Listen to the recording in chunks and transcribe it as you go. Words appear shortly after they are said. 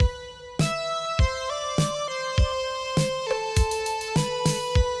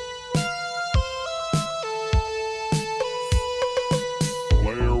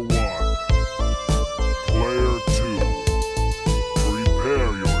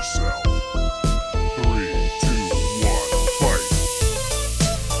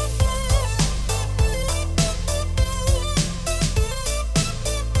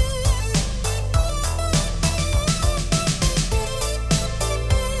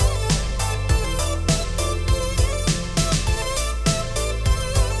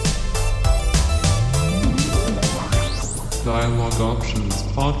Options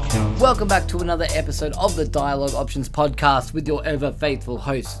Podcast. Welcome back to another episode of the Dialogue Options Podcast with your ever faithful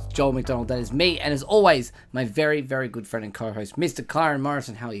host, Joel McDonald. That is me, and as always, my very, very good friend and co-host, Mr. Kyron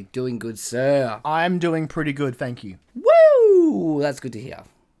Morrison. How are you doing, good sir? I'm doing pretty good, thank you. Woo! That's good to hear.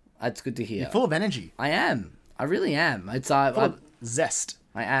 That's good to hear. You're full of energy. I am. I really am. It's Full of zest.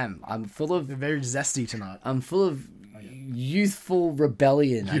 I am. I'm full of. You're very zesty tonight. I'm full of youthful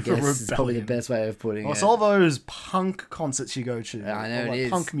rebellion. Youthful I guess is probably the rebellion. best way of putting Well, it. it's all those punk concerts you go to. I know All it that is.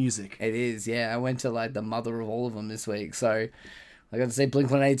 Punk music. It is, yeah. I went to like the mother of all of them this week, so I got to see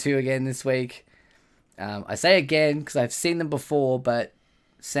Blink-182 again this week. I say again because I've seen them before, but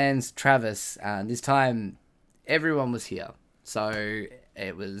sans Travis. This time, everyone was here, so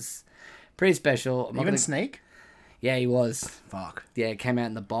it was pretty special. I'm not Even gonna- Snake? Yeah, he was. Fuck. Yeah, it came out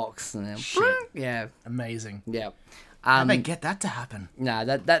in the box and then Shit. yeah, Amazing. yeah. How'd they get that to happen? Nah,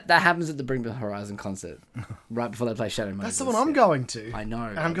 that happens at the Bring Me the Horizon concert, right before they play Shadow Moses. That's the one I'm going to. I know.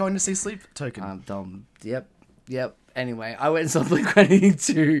 And I'm going to see Sleep Token. Yep. Anyway, I went and saw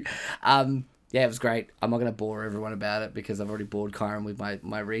Blink-182. Yeah, it was great. I'm not going to bore everyone about it because I've already bored Kyron with my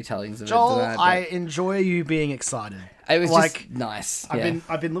retellings of Joel, it. I enjoy you being excited. It was like, just nice.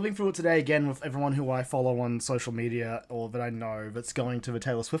 I've been living through it today again with everyone who I follow on social media or that I know that's going to the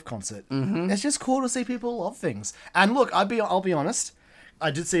Taylor Swift concert. Mm-hmm. It's just cool to see people love things. And look, I'll be honest. I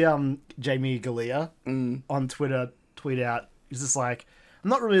did see Jamie Galea on Twitter tweet out. He's just like, I'm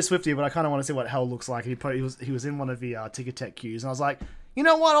not really a Swiftie, but I kind of want to see what hell looks like. He was in one of the Ticket Tech queues, and I was like, you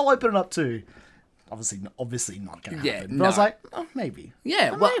know what? I'll open it up too. Obviously not going to happen. But I was like, oh, maybe. Yeah,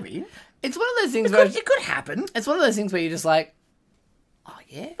 Oh, well, maybe. it's one of those things where It could happen. it's one of those things where you're just like, oh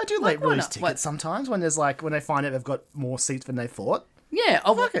yeah. I do Like, late why release not? tickets sometimes when they find out they've got more seats than they thought. Yeah,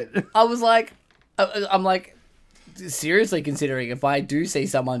 Fuck it. I was like, I'm like, seriously considering if I do see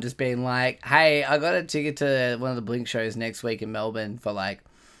someone just being like, hey, I got a ticket to one of the Blink shows next week in Melbourne for like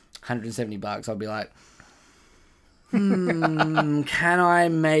 $170, I'll be like, can I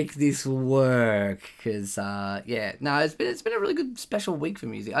make this work? Because it's been a really good special week for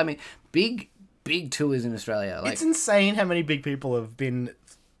music. I mean, big tours in Australia. Like, It's insane how many big people have been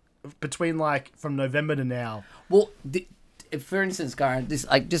between like from November to now. well, for instance, Karen, this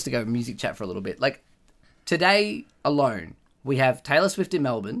like just to go music chat for a little bit. Like today alone, we have Taylor Swift in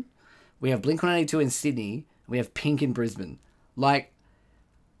Melbourne, we have Blink-182 in Sydney, we have Pink in Brisbane. Like,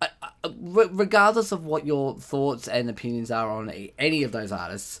 regardless of what your thoughts and opinions are on any of those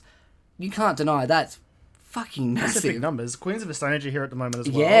artists, you can't deny that's fucking That's big massive. numbers. Queens of the Stone Age are here at the moment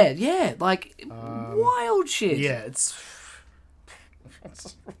as well. Yeah, like wild shit. Yeah, it's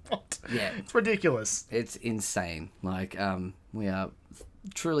Yeah. it's ridiculous. It's insane. Like, we are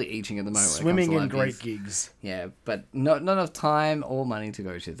truly eating at the moment. Swimming when in it comes to great live gigs. gigs. Yeah, but not enough time or money to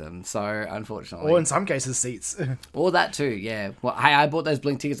go to them. So, unfortunately. Or in some cases, seats. Or that too, yeah. Well, hey, I bought those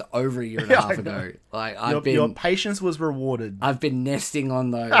Blink tickets over a year and a half I know. ago. Like, Your patience was rewarded. I've been nesting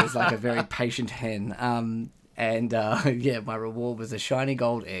on those like a very patient hen. Yeah, my reward was a shiny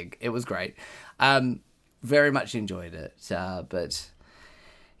gold egg. It was great. Very much enjoyed it. But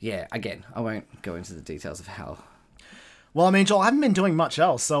yeah, again, I won't go into the details of how. Well, I mean, Joel, I haven't been doing much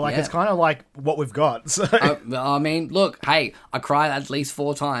else, so like Yeah. it's kind of like what we've got. So I mean, look, hey, I cried at least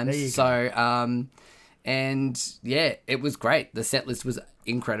 4 times. There you go. So, and yeah, it was great. The set list was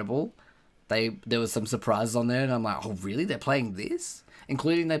incredible. There was some surprises on there, and I'm like, oh, really? They're playing this?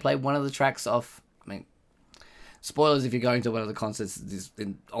 Including they played one of the tracks off. I mean, spoilers if you're going to one of the concerts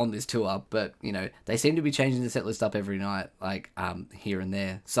on this tour, but you know they seem to be changing the set list up every night, like here and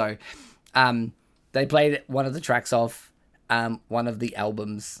there. So, they played one of the tracks off one of the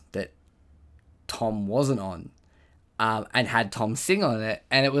albums that Tom wasn't on, and had Tom sing on it,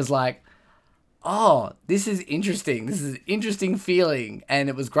 and it was like, oh, this is interesting. This is an interesting feeling, and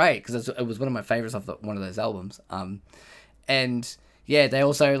it was great because it was one of my favorites off one of those albums. And yeah, they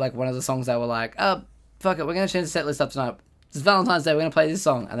also like one of the songs they were like, oh, fuck it, we're gonna change the set list up tonight. It's Valentine's Day. We're gonna play this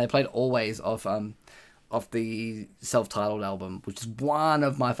song, and they played Always off the self-titled album, which is one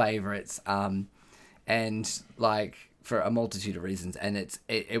of my favorites. And like for a multitude of reasons, and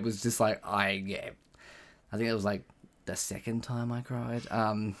it was just like I think it was like the second time I cried.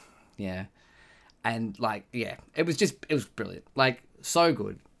 Yeah. And like, yeah, it was brilliant. Like, so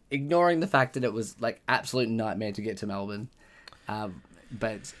good. Ignoring the fact that it was like absolute nightmare to get to Melbourne.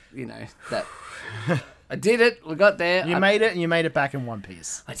 But you know, that I did it. We got there. you made it, and you made it back in one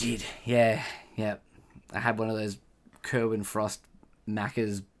piece. I did. Yeah. I had one of those Kerwin Frost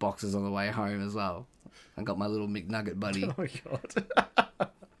Macca's boxes on the way home as well. I got my little McNugget buddy. Oh my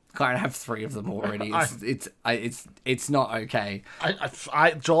god. Kyron, I have 3 of them already. It's not okay.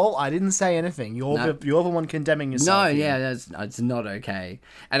 Joel, I didn't say anything. You're the one condemning yourself. No, here. yeah, it's not okay.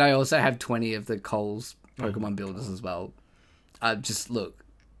 And I also have 20 of the Coles Pokemon builders as well. Just look.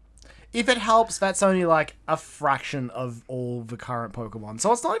 If it helps, that's only like a fraction of all the current Pokemon,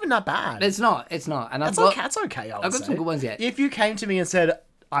 so it's not even that bad. It's not. And That's okay. I've got some good ones yet. If you came to me and said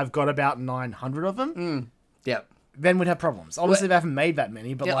I've got about 900 of them, Yep. then we'd have problems. Obviously, they haven't made that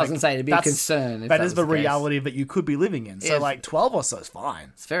many, but Yeah, like, I was gonna say it'd be a concern. If that that is was the the case. reality that you could be living in. So Yeah. like 12 or so is fine.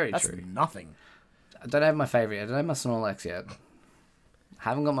 It's very That's true. nothing. I don't have my favorite. I don't have my Snorlax yet.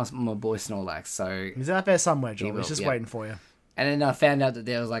 Haven't got my boy Snorlax. So, He's out there somewhere, Joel. He's will, just yeah. waiting for you. and then I found out that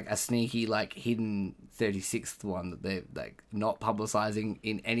there was like a sneaky, like hidden 36th one that they're like not publicizing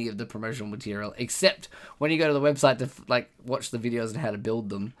in any of the promotional material, except when you go to the website to like watch the videos on how to build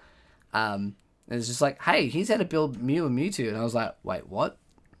them. And it's just like, hey, here's how to build Mew and Mewtwo, and I was like, wait, what?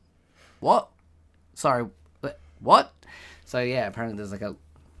 What? Sorry, what? So yeah, apparently there's like a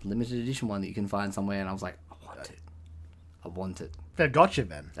limited edition one that you can find somewhere, and I was like, I want it. They've got you,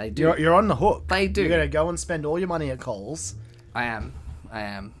 then. They do. You're on the hook. They do. You're going to go and spend all your money at Coles. I am.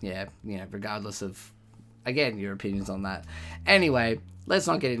 Yeah, regardless of, again, your opinions on that. Anyway, let's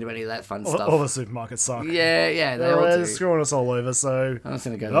not get into any of that fun stuff. All the supermarkets suck. Yeah, they all They're do. screwing us all over, so... I'm just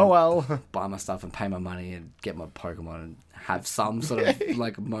going to go Oh, well. buy my stuff and pay my money and get my Pokemon and have some sort of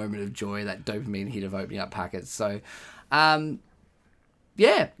like moment of joy, that dopamine hit of opening up packets. So,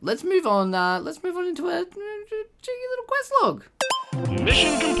 yeah, let's move on. Let's move on into a cheeky little quest log.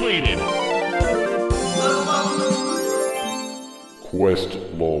 Mission completed. Quest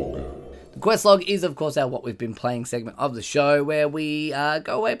log. The quest log is, of course, our What We've Been Playing segment of the show, where we go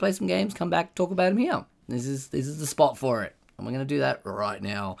away, play some games, come back, talk about them here. This is the spot for it, and we're going to do that right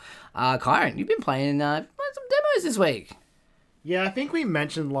now. Kyron, you've been playing some demos this week. Yeah, I think we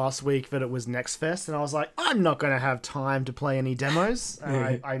mentioned last week that it was Next Fest, and I was like, I'm not going to have time to play any demos.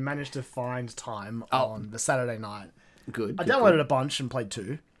 And I managed to find time on the Saturday night. Good. I downloaded a bunch and played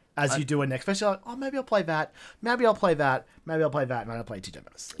 2. As you do a Next Fest, you're like, oh, maybe I'll play that. Maybe I'll play that. Maybe I'll play that. And I play 2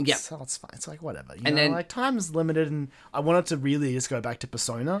 demos. Yeah. So it's fine. It's like, whatever. You And know, then- like, time's limited, and I wanted to really just go back to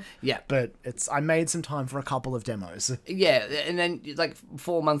Persona. Yeah. But I made some time for a couple of demos. Yeah, and then like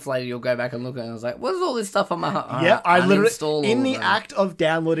 4 months later, you'll go back and look at it, and I was like, what's all this stuff on my... Yeah, I literally, uninstall in all the of them. act of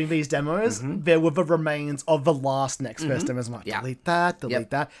downloading these demos, there were the remains of the last Next Fest demos. I'm like, Yeah. delete that.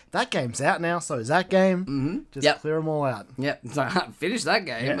 That game's out now, so is that game. Just Yep. clear them all out. Yep, so finish that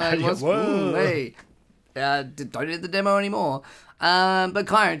game. Yeah, It was, whoa. hey. Don't need the demo anymore. But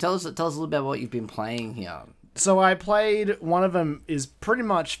Kyron, tell us a little bit about what you've been playing here. So I played, one of them is pretty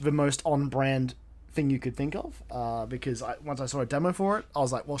much the most on-brand thing you could think of, because once I saw a demo for it, I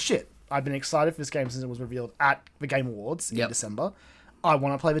was like, well, shit, I've been excited for this game since it was revealed at the Game Awards in December. I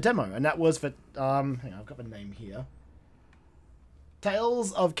want to play the demo, and that was for, hang on, I've got the name here.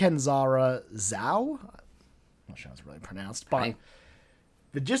 Tales of Kenzara Zhao? I'm not sure how it's really pronounced, but Hey.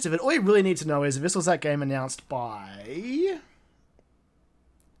 the gist of it, all you really need to know is this was that game announced by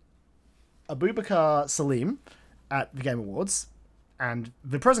Abubakar Salim at the Game Awards, and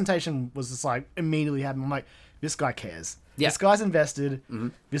the presentation was just like immediately happened. I'm like, this guy cares. Yeah. This guy's invested.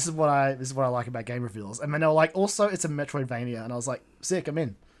 This is what I like about game reveals. And then they were like, also it's a Metroidvania, and I was like, sick, I'm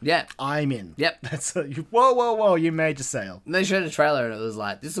in. Yeah. I'm in. Yep. That's whoa, you made your sale And they showed a trailer and it was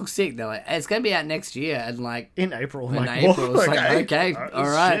like, this looks sick. They're like, hey, it's going to be out next year. And like, in April. in like, April, whoa, it's like, okay, all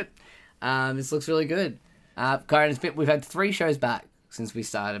right. shit. This looks really good. Kyron, we've had 3 shows back since we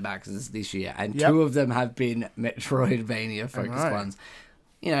started back this year, and Yep. 2 of them have been Metroidvania focused I know. ones.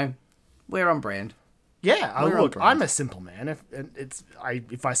 You know, we're on brand. Yeah, We're on look, brand. I'm a simple man.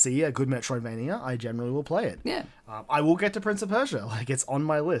 If I see a good Metroidvania, I generally will play it. Yeah. I will get to Prince of Persia. Like, it's on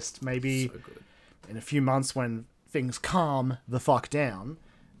my list. Maybe in a few months when things calm the fuck down.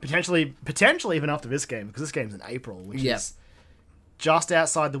 Potentially even after this game, because this game's in April, which Yep. is just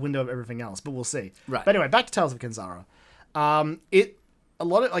outside the window of everything else. But we'll see. Right. But anyway, back to Tales of Kenzara. A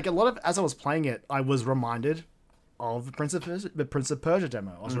lot of as I was playing it, I was reminded of the Prince of Persia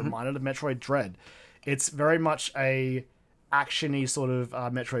demo. I was reminded of Metroid Dread. It's very much a action-y sort of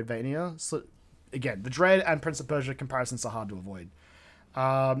Metroidvania. So again, the Dread and Prince of Persia comparisons are hard to avoid.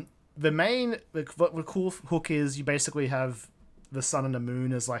 The cool hook is you basically have the sun and the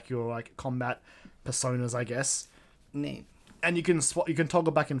moon as like your like combat personas, I guess. Neat. And you can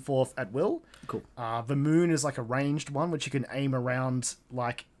toggle back and forth at will. Cool. The moon is like a ranged one, which you can aim around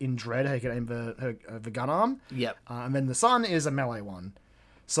like in Dread. How you can aim the gun arm. Yep. And then the sun is a melee one.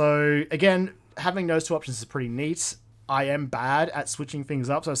 So again, having those 2 options is pretty neat. I am bad at switching things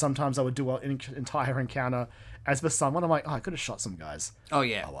up, so sometimes I would do an entire encounter As for someone, I'm like, oh, I could have shot some guys. Oh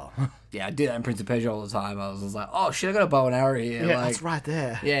yeah. Oh well. Yeah, I do that in Prince of Persia all the time. I was just like, oh shit, I got a bow and arrow here. Yeah, like, that's right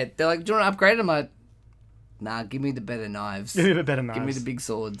there. Yeah, they're like, do you want to upgrade? I'm like, nah, give me the better knives. Give me the better knives. Give me the big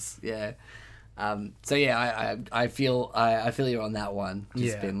swords. Yeah. So yeah, I feel you're on that one.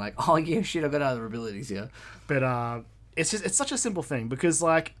 Just Yeah. being like, oh yeah, shit, I got other abilities here. But it's such a simple thing because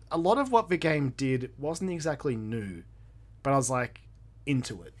like a lot of what the game did wasn't exactly new, but I was like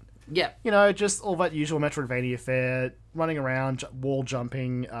into it. Yeah. You know, just all that usual Metroidvania fare, running around, wall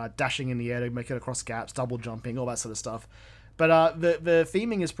jumping, dashing in the air to make it across gaps, double jumping, all that sort of stuff. But the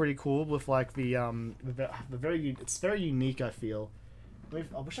theming is pretty cool with like the very it's very unique. I feel.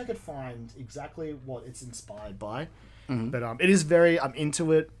 I wish I could find exactly what it's inspired by, but it is very. I'm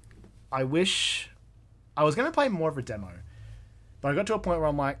into it. I wish I was going to play more of a demo, but I got to a point where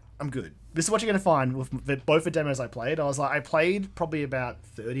I'm like, I'm good. This is what you're going to find with both the demos I played. I played probably about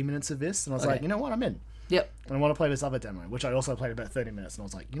 30 minutes of this, and I was like, you know what, I'm in. Yep. And I want to play this other demo, which I also played about 30 minutes, and I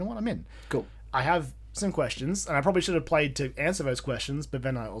was like, you know what, I'm in. Cool. I have some questions, and I probably should have played to answer those questions, but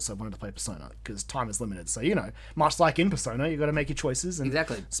then I also wanted to play Persona, because time is limited. So, you know, much like in Persona, you got to make your choices and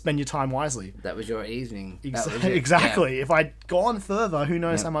Exactly. spend your time wisely. That was your evening. That was it. Exactly. Yeah. If I'd gone further, who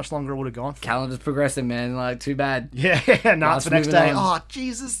knows how much longer it would have gone for. Calendar's progressing, man. Like, too bad. Yeah, now it's the next moving day. on. Oh,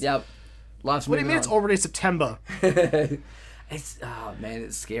 Jesus. Yep. Life's What do you moving mean it's on. already September? It's oh man,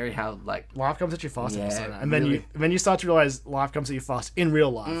 it's scary how like Life comes at you fast in Yeah, Persona. And then really. you start to realize life comes at you fast in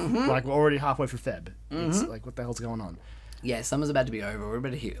real life. Like, we're already halfway through Feb. It's like, what the hell's going on? yeah, summer's about to be over. We're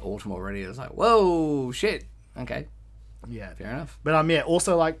about to hit autumn already. It's like, whoa, shit. Okay, Yeah. fair enough. But yeah,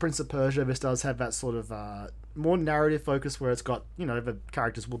 also like Prince of Persia, this does have that sort of more narrative focus where it's got, you know, the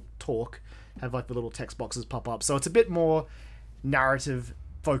characters will talk, have like the little text boxes pop up. So it's a bit more narrative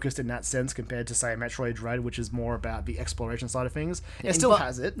focused in that sense compared to, say, Metroid Dread, which is more about the exploration side of things. It still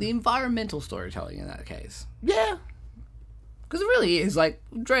has it. The environmental storytelling in that case, Yeah. because it really is like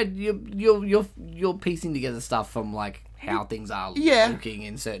Dread. You're piecing together stuff from like how things are Yeah. looking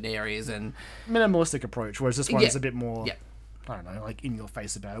in certain areas and Minimalistic approach, whereas this one Yeah. is a bit more... Yeah. I don't know, like in your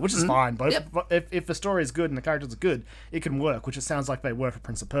face about it, which is fine. But if the story is good and the characters are good, it can work, which it sounds like they were for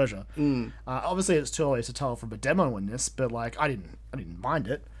Prince of Persia. Obviously, it's too early to tell from a demo in this, but like I didn't mind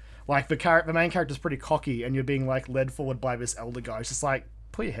it. Like the main character's pretty cocky, and you're being like led forward by this elder guy. It's just like,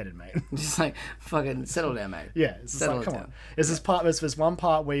 put your head in, mate. just like fucking settle down, mate. Yeah, it's just Settle like, it come down. on. There's one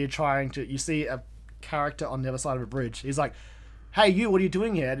part where you see a character on the other side of a bridge. He's like, hey, you, what are you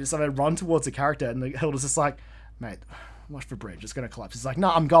doing here? And so they run towards the character, and the elder's just like, mate, watch the bridge, it's going to collapse. He's like, no,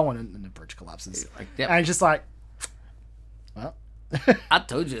 I'm going, and the bridge collapses. Like, yep. And it's just like, well, I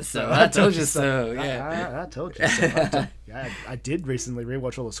told you so. I told you so. Yeah. I told you so. I did recently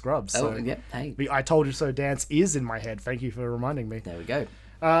rewatch all the Scrubs. So Oh, yeah. Hey, the I told you so dance is in my head. Thank you for reminding me. there we go.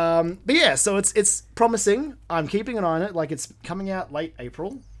 But yeah, so it's promising. I'm keeping an eye on it. Like, it's coming out late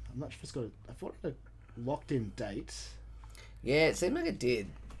April. I'm not sure if it's got I thought it had a locked in date. Yeah, it seemed like it did.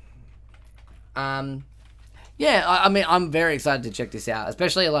 Yeah, I mean, I'm very excited to check this out,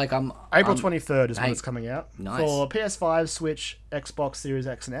 especially like April 23rd is when hey, it's coming out. nice. For PS5, Switch, Xbox Series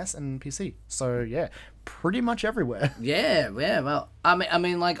X and S, and PC. So yeah, pretty much everywhere. Yeah. Well, I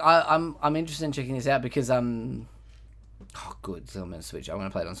mean, like I'm interested in checking this out because oh, good. So I'm gonna Switch. I'm gonna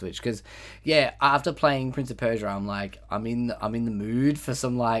play it on Switch because, yeah, after playing Prince of Persia, I'm like, I'm in the mood for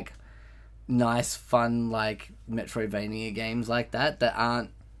some like nice, fun like Metroidvania games like that aren't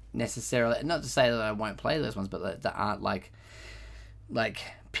necessarily, not to say that I won't play those ones, but that aren't like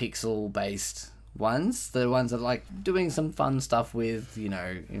pixel based ones. The ones that are like doing some fun stuff with, you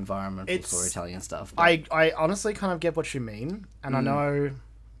know, environmental storytelling and stuff. But I honestly kind of get what you mean, and I know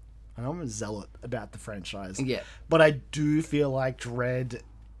I'm a zealot about the franchise. Yeah. But I do feel like Dread,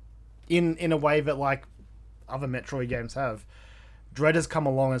 in a way that like other Metroid games have, Dread has come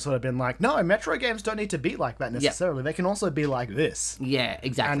along and sort of been like, no, Metroid games don't need to be like that necessarily. They can also be like this. yeah,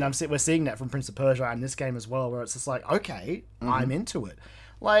 exactly. And we're seeing that from Prince of Persia and this game as well, where it's just like, okay, I'm into it.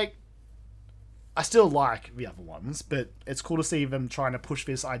 Like, I still like the other ones, but it's cool to see them trying to push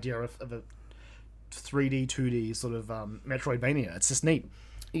this idea of a 3D, 2D sort of Metroidvania. It's just neat.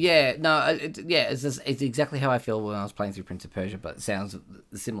 Yeah, no, it's exactly how I feel when I was playing through Prince of Persia, but it sounds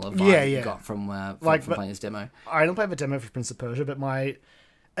the similar vibe Yeah, you yeah. got from Like, playing this demo. I don't play the demo for Prince of Persia, but my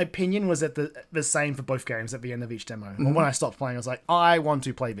opinion was that the same for both games at the end of each demo. And when I stopped playing, I was like, I want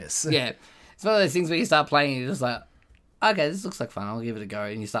to play this. Yeah, it's one of those things where you start playing and you're just like, okay, this looks like fun, I'll give it a go,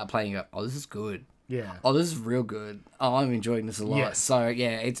 and you start playing, you go, oh, this is good. Yeah. Oh, this is real good. Oh, I'm enjoying this a lot. Yes. So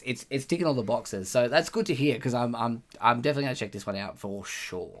yeah, it's ticking all the boxes. So that's good to hear because I'm definitely gonna check this one out for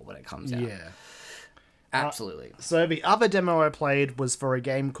sure when it comes out. Yeah. Absolutely. So the other demo I played was for a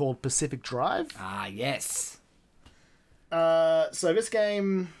game called Pacific Drive. Yes. So this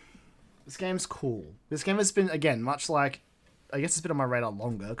game's cool. This game has been, again, much like, I guess it's been on my radar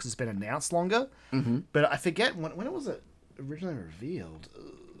longer because it's been announced longer. Mm-hmm. But I forget when was it originally revealed.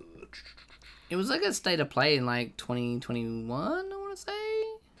 It was like a state of play in like 2021, I want to say.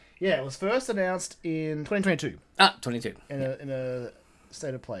 Yeah, it was first announced in 2022. 22. In a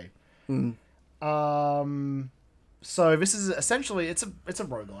state of play. Mm. So this is essentially it's a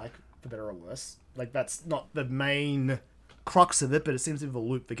roguelike, for better or worse. Like, that's not the main crux of it, but it seems to be the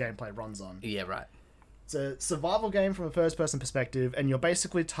loop the gameplay runs on. Yeah, right. It's a survival game from a first-person perspective, and you're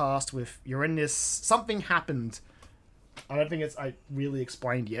basically tasked with, you're in this, something happened. I don't think it's really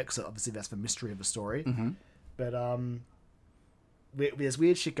explained yet, because obviously that's the mystery of the story. Mm-hmm. But there's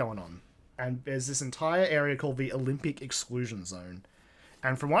weird shit going on. And there's this entire area called the Olympic Exclusion Zone.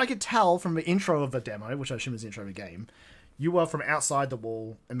 And from what I could tell from the intro of the demo, which I assume is the intro of the game, you are from outside the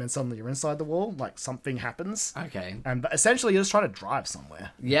wall, and then suddenly you're inside the wall, like something happens. Okay. And essentially you're just trying to drive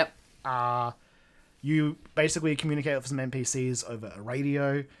somewhere. Yep. You basically communicate with some NPCs over a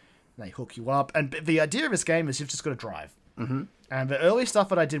radio, and they hook you up. And the idea of this game is you've just got to drive. Mm-hmm. And the early stuff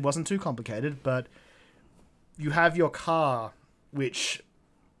that I did wasn't too complicated, but you have your car, which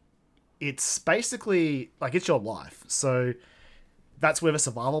it's basically, like, it's your life. So that's where the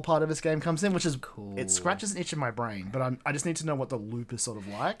survival part of this game comes in, which is cool. It scratches an itch in my brain, but I just need to know what the loop is sort of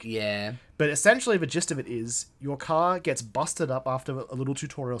like. Yeah. But essentially, the gist of it is your car gets busted up after a little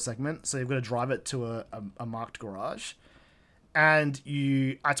tutorial segment, so you've got to drive it to a marked garage. And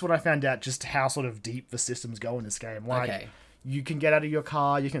that's when I found out just how sort of deep the systems go in this game. Like, you can get out of your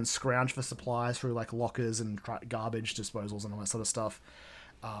car, you can scrounge for supplies through, like, lockers and garbage disposals and all that sort of stuff.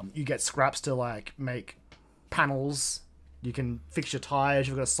 You get scraps to, like, make panels. You can fix your tires.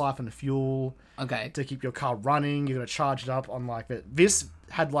 You've got to siphon the fuel. Okay. To keep your car running. You've got to charge it up on, like, this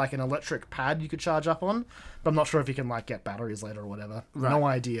had, like, an electric pad you could charge up on, but I'm not sure if you can, like, get batteries later or whatever. Right. No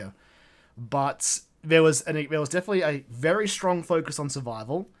idea. But there was definitely a very strong focus on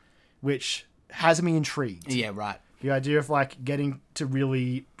survival, which has me intrigued. Yeah, right. The idea of, like, getting to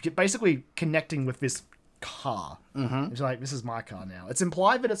really basically connecting with this car. Mm-hmm. It's like, this is my car now. It's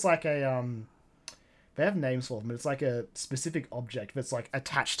implied that it's like a they have names for them, but it's like a specific object that's, like,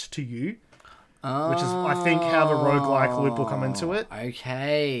 attached to you. Which is, I think, how the roguelike loop will come into it.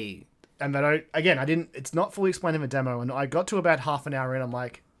 Okay. And then it's not fully explained in the demo, and I got to about half an hour in, I'm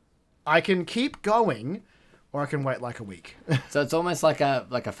like, I can keep going, or I can wait like a week. So it's almost like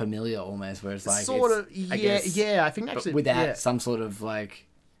a familiar almost, where it's like... Sort of, yeah, I think actually... Without some sort of, like,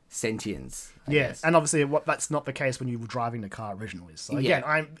 sentience. I guess. And obviously that's not the case when you were driving the car originally. So again,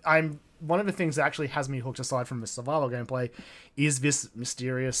 I'm one of the things that actually has me hooked, aside from the survival gameplay, is this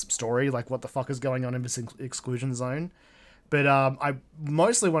mysterious story, like what the fuck is going on in this exclusion zone. But I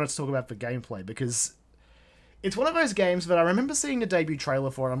mostly wanted to talk about the gameplay, because it's one of those games that I remember seeing the debut trailer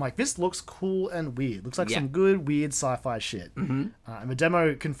for, and I'm like, this looks cool and weird. Looks like some good, weird sci-fi shit. Mm-hmm. And the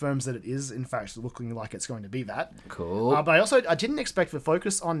demo confirms that it is, in fact, looking like it's going to be that. Cool. But I didn't expect the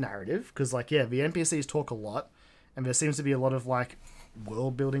focus on narrative, because, like, the NPCs talk a lot, and there seems to be a lot of, like,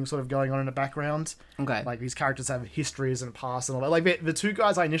 world building sort of going on in the background. Okay. Like, these characters have histories and past and all that. Like, the two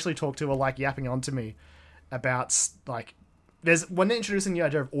guys I initially talked to were, like, yapping on to me about, like, when they're introducing the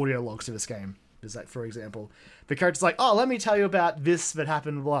idea of audio logs to this game, is like, for example, the character's like, oh, let me tell you about this that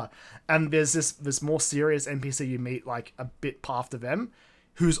happened, blah. And there's this more serious NPC you meet, like, a bit past of them,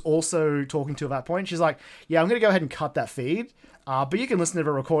 who's also talking to at that point. She's like, yeah, I'm going to go ahead and cut that feed, but you can listen to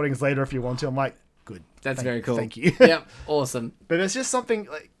the recordings later if you want to. I'm like, good. That's very cool. Thank you. Yep, awesome. But there's just something,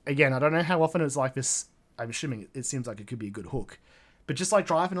 like, again, I don't know how often it's like this. I'm assuming it seems like it could be a good hook. But just, like,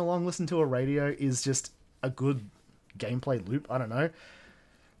 driving along, listening to a radio is just a good gameplay loop. I don't know.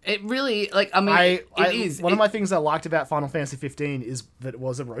 It really, like, I mean, it is. One of my things I liked about Final Fantasy 15 is that it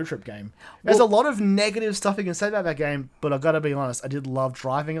was a road trip game. There's a lot of negative stuff you can say about that game, but I've got to be honest, I did love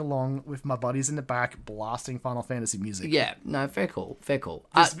driving along with my buddies in the back, blasting Final Fantasy music. Yeah, no, fair call.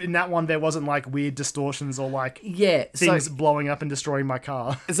 In that one, there wasn't, like, weird distortions or, like, things blowing up and destroying my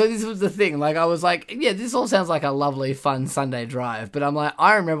car. So this was the thing, like, I was like, yeah, this all sounds like a lovely, fun Sunday drive, but I'm like,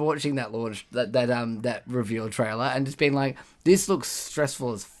 I remember watching that that reveal trailer and just being like, this looks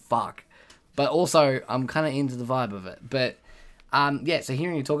stressful as fuck, but also I'm kind of into the vibe of it. But so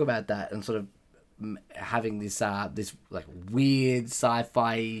hearing you talk about that and sort of having this like weird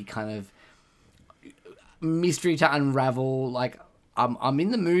sci-fi kind of mystery to unravel, like I'm in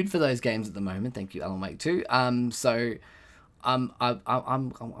the mood for those games at the moment. Thank you, Alan Wake 2. So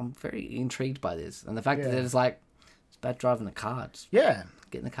I'm very intrigued by this, and the fact that it's like, it's about driving the car. Just get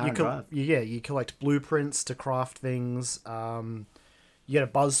in the car and drive. You collect blueprints to craft things. You get a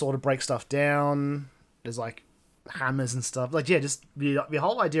buzzsaw to break stuff down. There's, like, hammers and stuff. Like, yeah, just the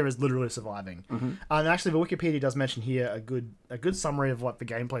whole idea is literally surviving. And actually, the Wikipedia does mention here a good summary of what the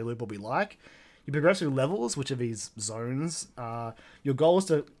gameplay loop will be like. You progress through levels, which are these zones. Your goal is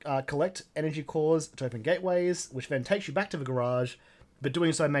to collect energy cores to open gateways, which then takes you back to the garage. But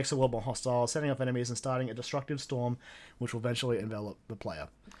doing so makes the world more hostile, setting up enemies and starting a destructive storm, which will eventually envelop the player.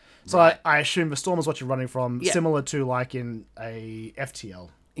 So Right. I assume the storm is what you're running from, Yeah. similar to like in a FTL.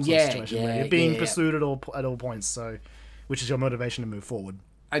 Sort of Yeah, situation where yeah, you're being yeah. pursued at all points. So, which is your motivation to move forward.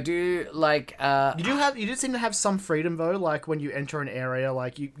 I do like. You do seem to have some freedom though. Like when you enter an area,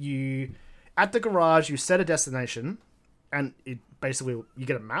 like you at the garage, you set a destination, and it basically you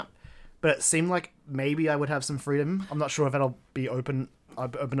get a map. But it seemed like maybe I would have some freedom. I'm not sure if that'll be open. I'll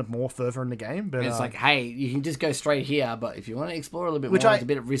open up more further in the game, but It's like, hey, you can just go straight here, but if you want to explore a little bit Which more, I- it's a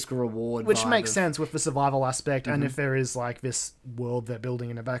bit of risk or reward. which vibe makes of- sense with the survival aspect, and if there is like this world they're building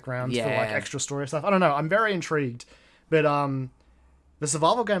in the background for like Yeah. extra story stuff. I don't know. I'm very intrigued, but the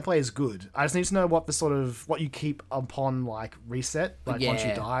survival gameplay is good. I just need to know what you keep upon like reset, like once you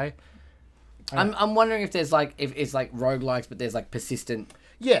Yeah. die. I'm wondering if there's like if it's like roguelikes, but there's like persistent.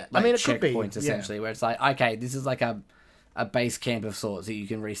 Yeah, I Like mean it could be checkpoints essentially, where it's like, okay, this is like a base camp of sorts that you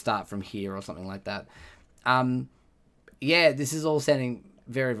can restart from here or something like that. Yeah, this is all sounding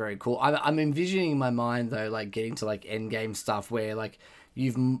very, very cool. I'm envisioning in my mind though, like getting to like end game stuff where like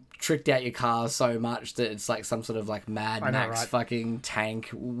you've tricked out your car so much that it's like some sort of like Mad I know, Max right? fucking tank,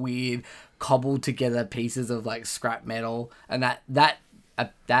 weird cobbled together pieces of like scrap metal, and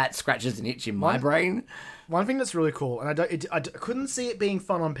that scratches an itch in my brain. One thing that's really cool, and I couldn't see it being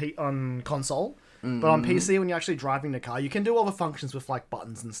fun on console, but on PC when you're actually driving the car, you can do all the functions with like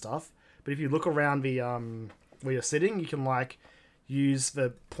buttons and stuff. But if you look around the where you're sitting, you can like use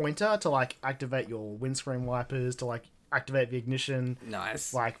the pointer to like activate your windscreen wipers, to like activate the ignition,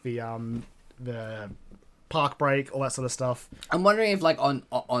 Nice. like the park brake, all that sort of stuff. I'm wondering if like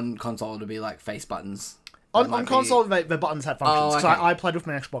on console it'll be like face buttons. On might be- console, the buttons have functions. Oh, 'Cause okay. I played with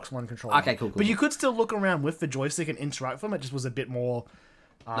my Xbox One controller. Okay, cool. But you could still look around with the joystick and interact with them. It just was a bit more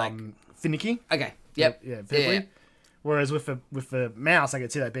Like- finicky. Okay. Yep. Yeah, fiddly. Whereas with the mouse, I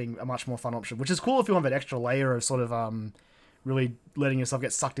could see that being a much more fun option, which is cool if you want that extra layer of sort of really letting yourself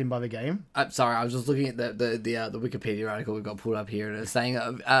get sucked in by the game. I'm sorry, I was just looking at the Wikipedia article we've got pulled up here, and it's saying,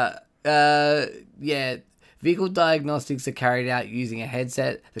 yeah, vehicle diagnostics are carried out using a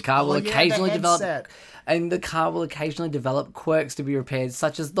headset. The car will Oh, yeah, the occasionally develop, headset. and the car will occasionally develop quirks to be repaired,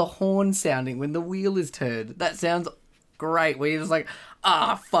 such as the horn sounding when the wheel is turned. That sounds great. Where you're just like,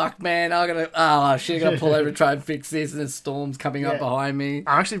 fuck, man, I'm gonna pull over and try and fix this, and there's storms coming up Yeah. behind me.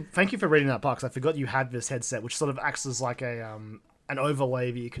 Actually, thank you for reading that part, because I forgot you had this headset, which sort of acts as like a an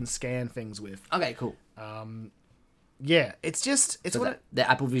overlay that you can scan things with. Okay, cool. Yeah, it's So the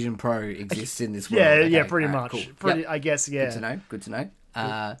Apple Vision Pro exists in this world. yeah, Okay, yeah, pretty alright, much. cool. Pretty, Yep. I guess, yeah. Good to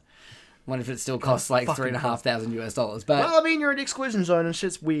know. Wonder if it still costs like fucking $3,500 but Well, I mean, you're in exclusion zone and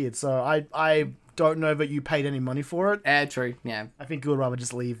shit's weird, so I don't know that you paid any money for it. true, yeah. I think you would rather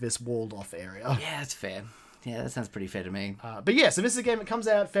just leave this walled off area. Yeah, that's fair. Yeah, that sounds pretty fair to me. But yeah, so this is a game that comes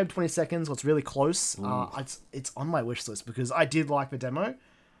out Feb 22nd, so it's really close. It's on my wish list because I did like the demo,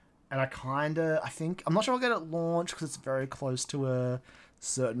 and I think I'm not sure I'll get it launched because it's very close to a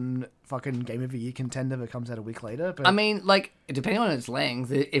certain fucking Game of the Year contender that comes out a week later. But I mean, like, depending on its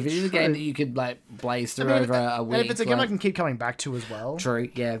length, if it is a game that you could like blaze through over a week, and if it's a game I like- can keep coming back to as well. true,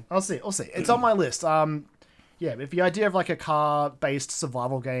 yeah. I'll see. It's on my list. Yeah, if the idea of like a car-based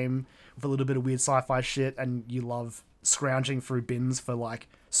survival game with a little bit of weird sci-fi shit, and you love scrounging through bins for like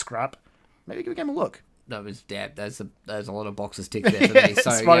scrap, maybe give a game a look. That was there's a lot of boxes ticked there for me.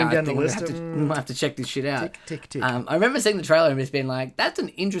 So It's yeah, running I down think the we list. might have to check this shit out. Tick, tick. I remember seeing the trailer and just being like, "That's an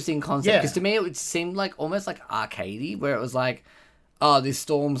interesting concept." Yeah. Because to me, it seemed like almost like arcadey, where it was like, "Oh, this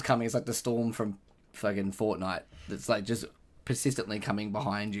storm's coming." It's like the storm from fucking Fortnite. That's like just persistently coming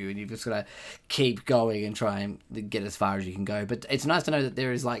behind you, and you've just got to keep going and try and get as far as you can go. But it's nice to know that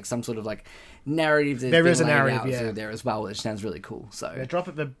there is like some sort of like narrative. There is a narrative, yeah. through there as well, which sounds really cool. So They drop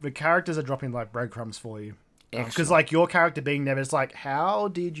it. The characters are dropping like breadcrumbs for you. Because Excellent. like your character being there, it's like, how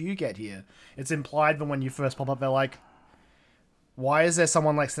did you get here? It's implied that when you first pop up, they're like, why is there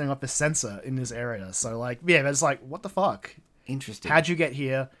someone like setting up a sensor in this area? So like, yeah, it's like, what the fuck? interesting. How'd you get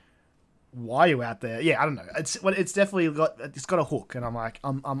here? Why are you out there? Yeah, I don't know. It's definitely got a hook, and I'm like,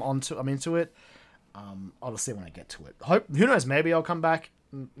 I'm into it. I'll just see when I get to it. Who knows? Maybe I'll come back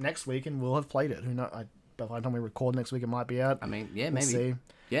next week and we'll have played it. Who knows? By the time we record next week, it might be out. I mean, yeah, We'll maybe. see.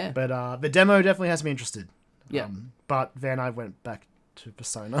 Yeah. But the demo definitely has me interested. Yeah. But then I went back to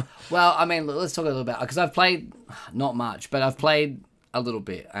Persona. Well, I mean, let's talk a little about because I've played not much, but I've played a little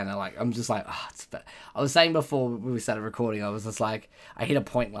bit, and I'm just like, I was saying before we started recording, I was just like, I hit a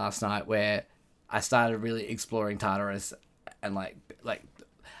point last night where I started really exploring Tartarus, and like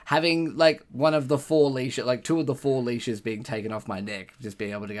having like one of the 4 leashes, like 2 of the 4 leashes being taken off my neck, just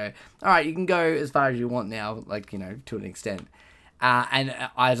being able to go, all right, you can go as far as you want now, like, you know, to an extent. And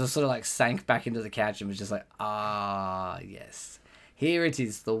I just sort of like sank back into the couch and was just like, yes. Here it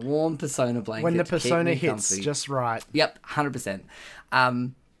is, the warm Persona blanket. When the to keep Persona me hits comfy. just right. Yep, 100%.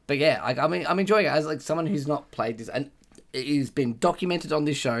 But yeah, I mean, I'm enjoying it as like someone who's not played this, and it has been documented on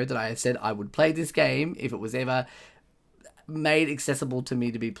this show that I have said I would play this game if it was ever made accessible to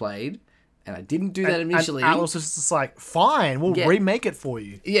me to be played, and I didn't do that initially. And Atlas was just like, fine, we'll remake it for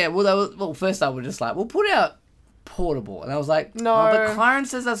you. Yeah, well, first I was just like, we'll put out Portable, and I was like, No. but Clarence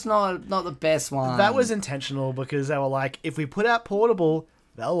says that's not the best one. That was intentional because they were like, if we put out Portable,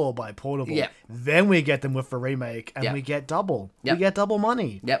 they'll all buy Portable. Yeah. Then we get them with the remake, and Yeah. we get double. Yep. We get double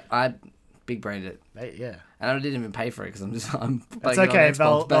money. Yep, I big brained it. Yeah. And I didn't even pay for it because I'm It's playing it okay. on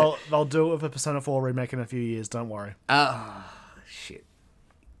Xbox, They'll do it with a Persona 4 remake in a few years. Don't worry. shit.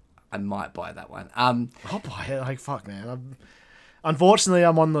 I might buy that one. I'll buy it. Like, fuck, man. Unfortunately,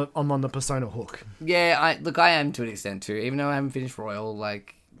 I'm on the Persona hook. Yeah, I am to an extent too. Even though I haven't finished Royal,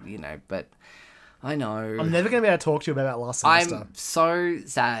 like, you know, but I know. I'm never gonna be able to talk to you about that last semester. I'm so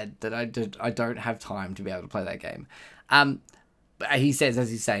sad that I don't have time to be able to play that game. But he says,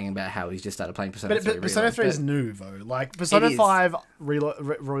 as he's saying about how he's just started playing Persona 3. But Persona 3 is new, though. Like, Persona 5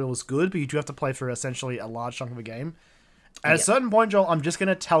 Royal is good, but you do have to play through essentially a large chunk of a game. At a certain point, Joel, I'm just going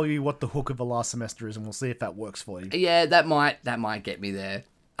to tell you what the hook of the last semester is, and we'll see if that works for you. Yeah, that might get me there.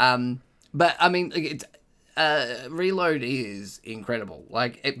 But, I mean, it's, Reload is incredible.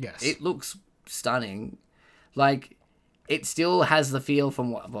 Like, it looks stunning. Like, it still has the feel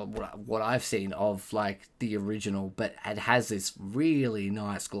from what I've seen of, like, the original, but it has this really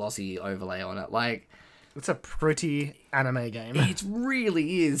nice glossy overlay on it. Like, it's a pretty anime game. It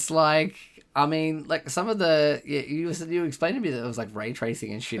really is. Like, I mean, like, some of the... Yeah, you explained to me that it was, like, ray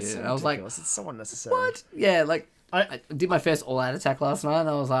tracing and shit in it. And I was like, it's so unnecessary. what? Yeah, like, I did my first all-out attack last night, and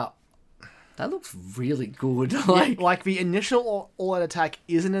I was like, that looks really good. Like the initial all-out attack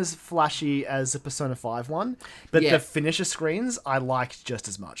isn't as flashy as the Persona 5 one, but the finisher screens I liked just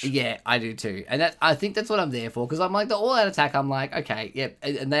as much. Yeah, I do too. And I think that's what I'm there for, because I'm like, the all-out attack, I'm like, okay, yeah,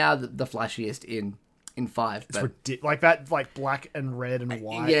 and they are the flashiest in 5. It's like that, like black and red and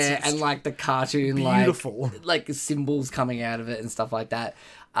white. Yeah, and like the cartoon, beautiful, like symbols coming out of it and stuff like that.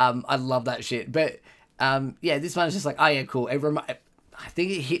 I love that shit. But yeah, this one is just like, oh yeah, cool. I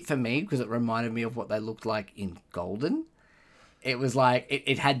think it hit for me because it reminded me of what they looked like in Golden. It was like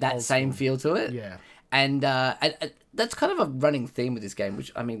it had that same feel to it. Yeah, and that's kind of a running theme with this game.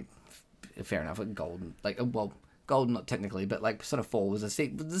 Which, I mean, fair enough. Like Golden, Golden not technically, but like Persona 4 was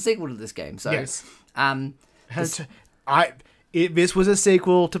the sequel to this game. So yes. This was a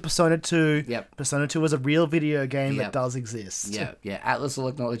sequel to Persona 2. Yep. Persona 2 was a real video game that does exist. Yeah. Atlas will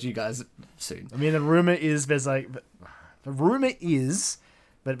acknowledge you guys soon. I mean, the rumor is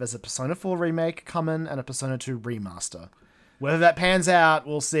that there's a Persona 4 remake coming and a Persona 2 remaster. Whether that pans out,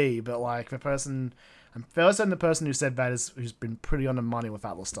 we'll see. But like I'm fairly certain the person who said that is who's been pretty on the money with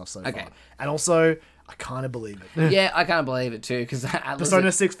Atlas stuff so far. And also, I kind of believe it. Yeah, I kind of believe it too, because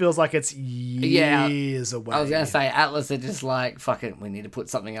Persona 6 feels like it's years away. I was going to say, Atlas are just like, fuck it, we need to put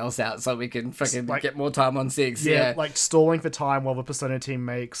something else out so we can fucking get more time on 6. Yeah, like stalling for time while the Persona team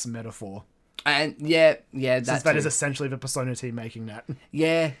makes Metaphor. And yeah, since that is essentially the Persona team making that.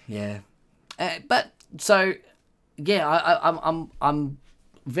 Yeah. But so, yeah, I'm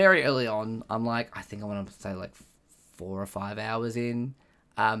very early on. I'm like, I think I want to say like 4 or 5 hours in.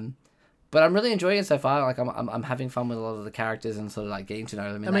 But I'm really enjoying it so far. Like I'm having fun with a lot of the characters and sort of like getting to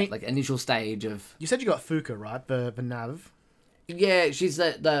know them in that like initial stage of. You said you got Fuka, right? The nav. Yeah, she's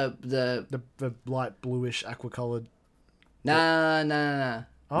the light bluish aqua colored. Nah.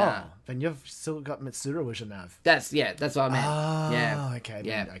 Oh, nah. Then you've still got Mitsuru as your nav. That's what I meant. Oh, okay.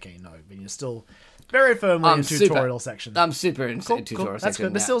 Yeah. Okay, no. Then you're still very firmly in tutorial section. I'm super in tutorial section. That's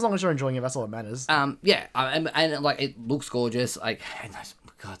good. But still, as long as you're enjoying it, that's all that matters. Yeah. And like, it looks gorgeous. Like, and those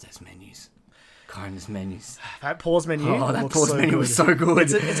menus. Those menus. That pause menu. Oh, that pause menu was so good.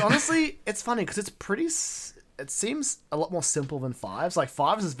 It's honestly, it's funny because it's pretty. It seems a lot more simple than 5's. Like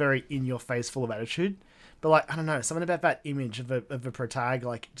 5's is very in your face, full of attitude. But like, I don't know, something about that image of the protag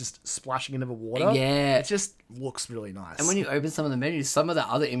like just splashing into the water. Yeah, it just looks really nice. And when you open some of the menus, some of the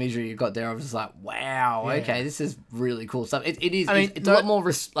other imagery you've got there, I was just like, wow, okay, this is really cool stuff. It is. I mean, it's a lot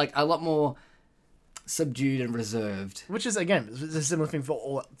more subdued and reserved. Which is, again, it's a similar thing for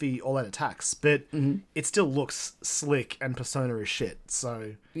all out attacks, but it still looks slick and Persona is shit.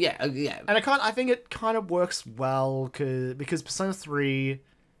 So Yeah, yeah. and I think it kind of works well because Persona 3,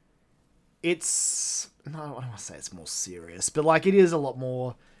 it's no, I don't want to say it's more serious, but like it is a lot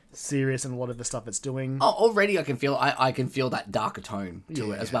more serious in a lot of the stuff it's doing. Oh, already I can feel that darker tone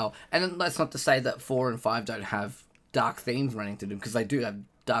to it as Yeah. well. And then that's not to say that 4 and 5 don't have dark themes running through them, because they do have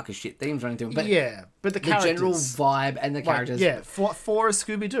dark as shit themes running through them. But Yeah, but the the general characters, vibe and the like, characters, yeah, four is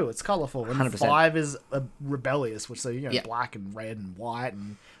Scooby Doo. It's colorful, and 100%. 5 is rebellious, which are Yeah. black and red and white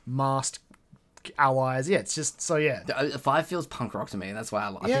and masked allies. Yeah, it's just so yeah. 5 feels punk rock to me. That's why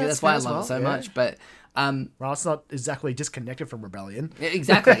I Yeah, think it's that's why I fair as love well, it so yeah. much. But Well, it's not exactly disconnected from Rebellion. yeah,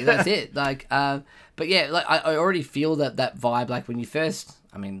 exactly, that's it. Like, but yeah, like I already feel that vibe. Like when you first,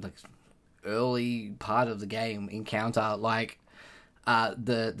 I mean, like early part of the game encounter like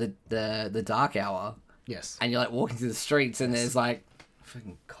the dark hour, Yes. and you're like walking through the streets, and there's like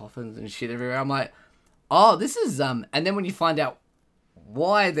fucking coffins and shit everywhere. I'm like, oh, this is and then when you find out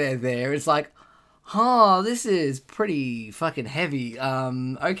why they're there, it's like, oh, this is pretty fucking heavy.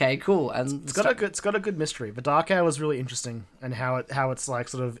 Okay, cool. And It's got a good mystery. The Dark Hour was really interesting, and how it's like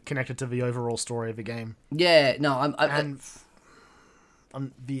sort of connected to the overall story of the game. yeah, no,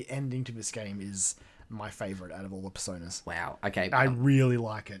 And the ending to this game is my favorite out of all the Personas. wow. Okay, I really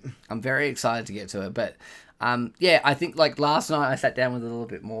like it. I'm very excited to get to it, but yeah, I think like last night I sat down with it a little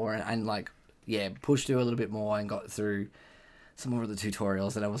bit more and like pushed through a little bit more and got through some more of the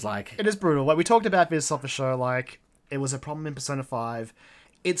tutorials, and I was like, It is brutal. Like we talked about this off the show. Like it was a problem in Persona 5.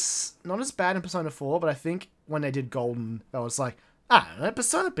 It's not as bad in Persona 4, but I think when they did Golden, that was like, I don't know,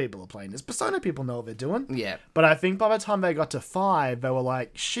 Persona people are playing this. Persona people know what they're doing. yeah, But I think by the time they got to 5, they were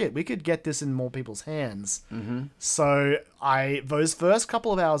like, shit, we could get this in more people's hands. Mm-hmm. So those first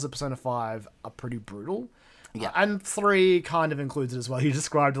couple of hours of Persona 5 are pretty brutal. Yeah. And 3 kind of includes it as well. You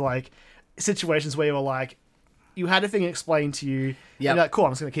described like situations where you were like, you had a thing explained to you. Yep. And you're like, cool,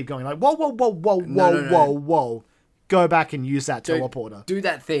 I'm just going to keep going. Like, whoa. No. Go back and use that teleporter. do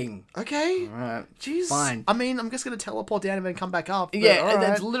that thing. Okay. Alright, Jeez. fine. I mean, I'm just going to teleport down and then come back up. but Yeah, all and right.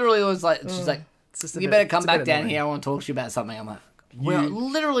 that's literally was like, she's like, It's just a you bit- better it's come a back bit down annoying. here. I want to talk to you about something. I'm like, we're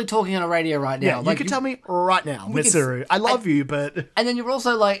literally talking on a radio right now. Yeah, like, you could tell me right now, we can- Mitsuru. I love you, but And then you're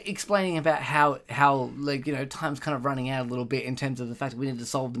also like explaining about how like, you know, time's kind of running out a little bit in terms of the fact that we need to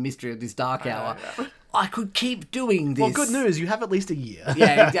solve the mystery of this dark hour. I could keep doing this. well, good news. You have at least a year.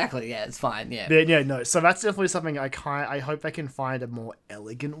 Yeah, exactly. Yeah, it's fine. Yeah. But yeah, no. So that's definitely something I hope they can find a more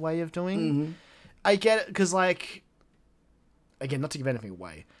elegant way of doing. Mm-hmm. I get it because, like, again, not to give anything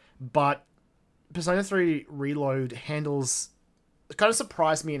away, but Persona 3 Reload handles kind of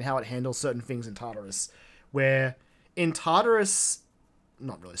surprised me in how it handles certain things in Tartarus, where in Tartarus,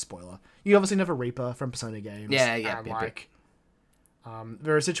 not really a spoiler, you obviously know the Reaper from Persona games. Yeah, and, yeah. like,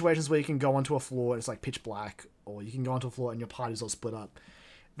 there are situations where you can go onto a floor and it's like pitch black, or you can go onto a floor and your party's all split up.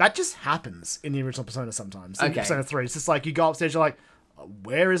 That just happens in the original Persona sometimes. In Okay. Persona 3, it's just like you go upstairs, you're like,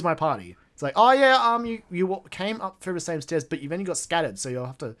 where is my party? It's like, oh yeah, you came up through the same stairs, but then you got scattered, so you'll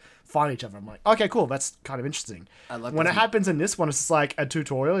have to find each other. I'm like, okay, cool, that's kind of interesting. I love when it this. happens in this one, it's just like a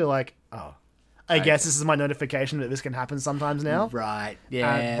tutorial. You're like, oh, I guess this is my notification that this can happen sometimes now. Right.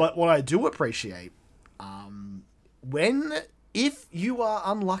 Yeah. But what I do appreciate, if you are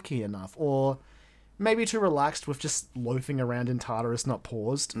unlucky enough, or maybe too relaxed with just loafing around in Tartarus, not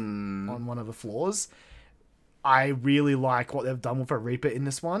paused on one of the floors, I really like what they've done with a Reaper in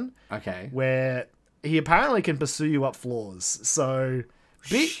this one, okay. where he apparently can pursue you up floors. So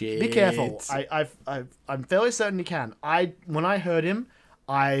be careful. Shit. I'm fairly certain he can. When I heard him,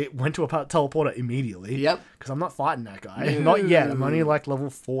 I went to a teleporter immediately. Yep. Because I'm not fighting that guy. Not yet. I'm only like level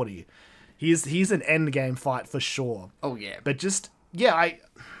 40. He's an end game fight for sure. Oh yeah. But just, yeah,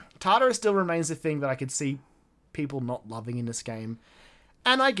 Tartarus still remains the thing that I could see people not loving in this game.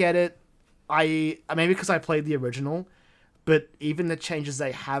 And I get it. Maybe because I played the original, but even the changes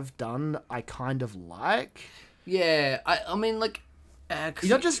they have done, I kind of like. Yeah. I mean, like, 'cause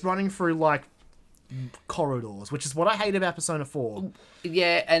You're not just running through, like, corridors, which is what I hate about Persona 4.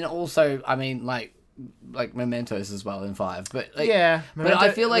 yeah, and also, I mean, like Mementos as well in 5, but like, Yeah. but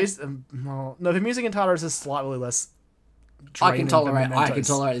I feel at like least, no, the music in Tartarus is slightly less I can draining than tolerate Mementos. this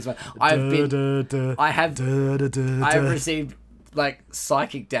one. I have received like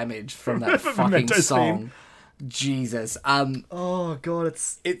psychic damage from that fucking Mementos song. theme. Jesus. Oh, God,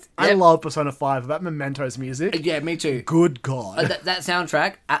 It's I yeah, love Persona 5, that Mementos music. yeah, me too. Good God. That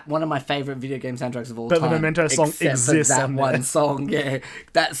soundtrack, one of my favorite video game soundtracks of all But time. the Memento song except for exists that on one there. song. Yeah,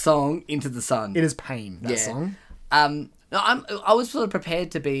 that song, Into the Sun. It is pain, that song. No, I was sort of prepared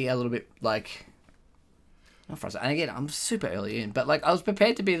to be a little bit like not frustrated. And again, I'm super early in, but like I was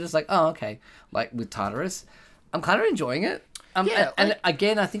prepared to be just like, oh, okay. Like with Tartarus, I'm kind of enjoying it. Yeah, and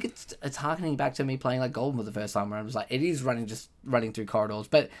again, I think it's harkening back to me playing like Golden for the first time, where I was like, it is running through corridors,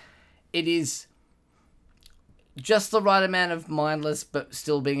 but it is just the right amount of mindless, but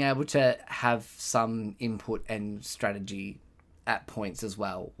still being able to have some input and strategy at points as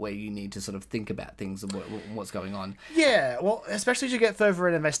well, where you need to sort of think about things and what's going on. Yeah, well, especially as you get further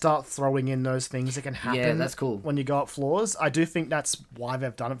in and they start throwing in those things that can happen. Yeah, that's cool. When you go up floors, I do think that's why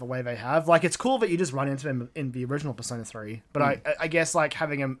they've done it the way they have. Like, it's cool that you just run into them in the original Persona 3, but I guess like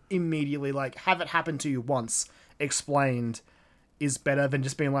having them immediately like have it happen to you once explained is better than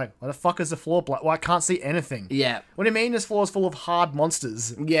just being like, what the fuck is the floor black? Well, I can't see anything. Yeah. What do you mean this floor is full of hard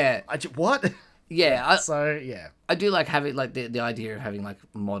monsters? Yeah. What? Yeah. So, yeah. I do like having like the idea of having like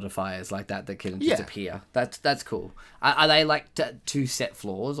modifiers like that can just appear. That's cool. Are they like two set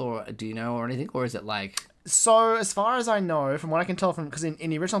floors, or do you know, or anything, or is it like? So as far as I know, from what I can tell from, because in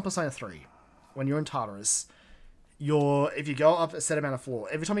the original Persona 3, when you're in Tartarus, if you go up a set amount of floor,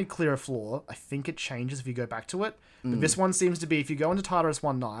 every time you clear a floor, I think it changes if you go back to it. But this one seems to be, if you go into Tartarus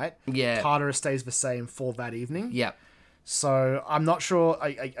one night, Tartarus stays the same for that evening. Yeah. So I'm not sure.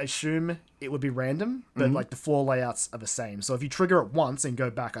 I assume it would be random, but like the floor layouts are the same. So if you trigger it once and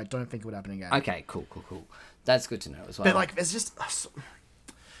go back, I don't think it would happen again. Okay, cool. That's good to know as well. But like, there's just.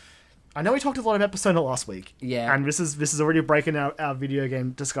 I know we talked a lot about Persona last week. Yeah. And this is already breaking our video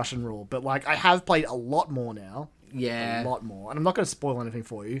game discussion rule. But like, I have played a lot more now. Yeah. A lot more. And I'm not going to spoil anything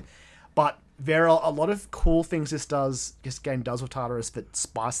for you. But there are a lot of cool things this game does with Tartarus that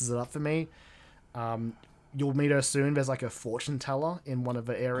spices it up for me. You'll meet her soon. There's like a fortune teller in one of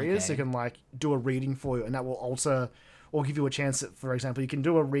the areas who can like do a reading for you, and that will alter or give you a chance that, for example, you can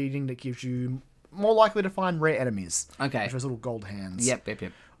do a reading that gives you more likely to find rare enemies. Okay. Which is little gold hands. Yep.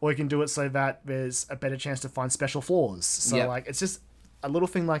 Or you can do it so that there's a better chance to find special floors. So like, it's just a little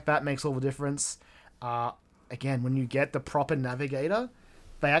thing like that makes all the difference. Again, when you get the proper navigator,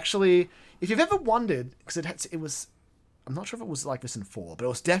 they actually, if you've ever wondered, because it was, I'm not sure if it was like this in 4, but it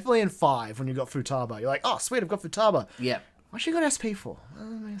was definitely in 5 when you got Futaba. You're like, oh, sweet, I've got Futaba. Yeah. What's she got SP for? That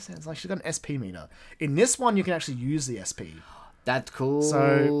makes sense. Like, she's got an SP meter. In this one, you can actually use the SP. That's cool.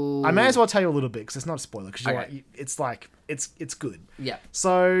 So, I may as well tell you a little bit, because it's not a spoiler, because it's good. Yeah.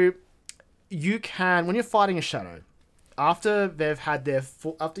 So, you can, when you're fighting a shadow, after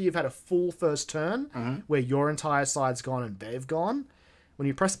you've had a full first turn, where your entire side's gone and they've gone, when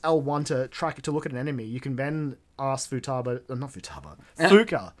you press L1 to look at an enemy, you can then ask Fuka.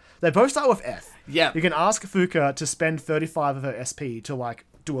 They both start with F. Yeah. You can ask Fuka to spend 35 of her SP to like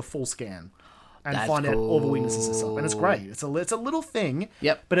do a full scan and find out all the weaknesses and stuff. And it's great. It's a little thing.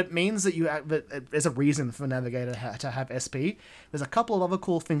 Yep. But it means that there's a reason for Navigator to have SP. There's a couple of other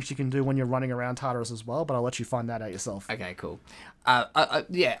cool things you can do when you're running around Tartarus as well, but I'll let you find that out yourself. Okay, cool.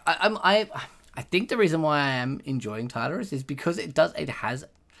 I think the reason why I am enjoying Tartarus is because it has,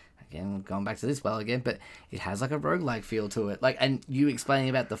 again, going back to this again, but it has like a roguelike feel to it. Like, and you explaining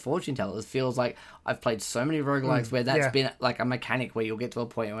about the fortune tellers feels like I've played so many roguelikes where that's been like a mechanic where you'll get to a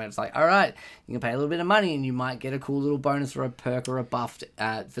point where it's like, all right, you can pay a little bit of money and you might get a cool little bonus or a perk or a buff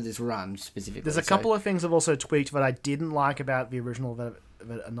for this run specifically. There's a couple of things I've also tweaked that I didn't like about the original that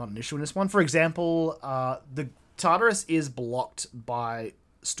are not an issue in this one. For example, the Tartarus is blocked by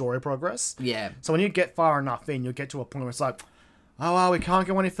story progress. Yeah. So when you get far enough in, you'll get to a point where it's like, oh, well, we can't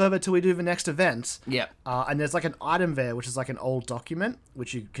go any further till we do the next event. Yeah. And there's like an item there, which is like an old document,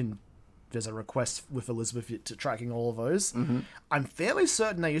 which there's a request with Elizabeth to tracking all of those. Mm-hmm. I'm fairly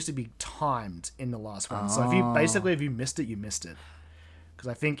certain they used to be timed in the last one. So if you missed it, you missed it. Because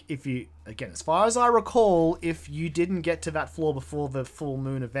I think as far as I recall, if you didn't get to that floor before the full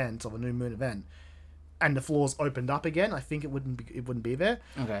moon event or the new moon event, and the floors opened up again, I think it wouldn't be there.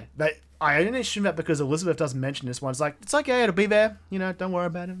 Okay. I only assume that because Elizabeth doesn't mention this one. It's like, it's okay, it'll be there. Don't worry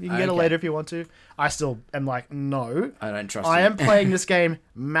about it. You can get it later if you want to. I still am like, no. I don't trust you. I am playing this game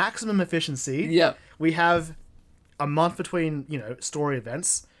maximum efficiency. Yep. We have a month between, story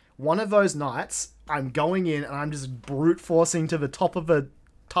events. One of those nights, I'm going in and I'm just brute forcing to the top of the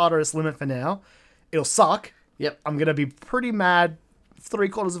Tartarus limit for now. It'll suck. Yep. I'm going to be pretty mad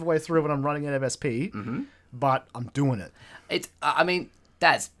 3/4 of the way through when I'm running out of SP, but I'm doing it.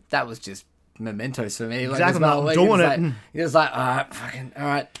 That was just mementos for me. Exactly, I'm doing it. It was like, all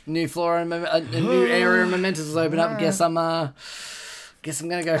right, new floor and a new area and mementos has opened up. Guess I'm gonna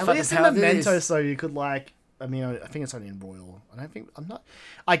go. At least in mementos, though, you could I think it's only in Royal.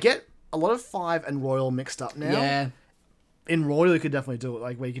 I get a lot of 5 and Royal mixed up now. Yeah. in Royal you could definitely do it,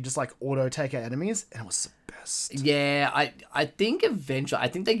 like where you could just like auto take out enemies, and it was the best. Yeah, I think eventually, I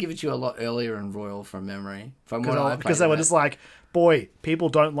think they give it to you a lot earlier in Royal from memory. From what I played Because they of were it. just like, boy, people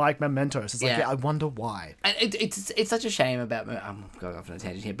don't like mementos. It's like, Yeah. yeah, I wonder why. And it's such a shame about. I'm going off on a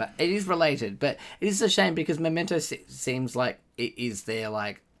tangent here, but it is related. But it is a shame because Memento seems like it is their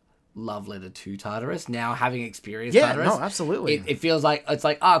like love letter to Tartarus. Now having experienced Yeah, Tartarus, no, absolutely. it feels like it's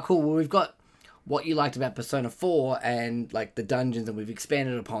like cool. Well, we've got what you liked about Persona 4 and like the dungeons, and we've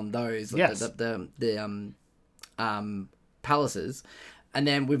expanded upon those. Yes. The palaces, and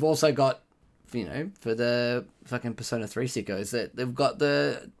then we've also got, you know, for the fucking Persona 3 sickos, that they've got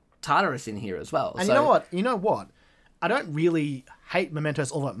the Tartarus in here as well. And So- you know what? I don't really hate mementos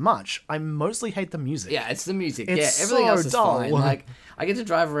all that much. I mostly hate the music. Yeah, it's the music. It's yeah, everything so else is dull. fine. Like, I get to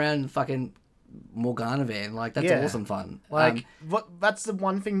drive around fucking Morgana van. Like, that's Yeah. awesome fun. Like, that's the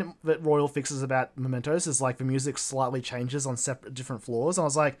one thing that Royal fixes about mementos is like the music slightly changes on separate different floors. And I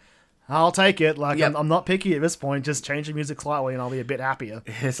was like, I'll take it. Like, Yep. I'm not picky at this point. Just change the music slightly and I'll be a bit happier.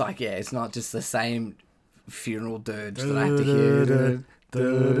 it's like, yeah, it's not just the same funeral dirge that I have to hear.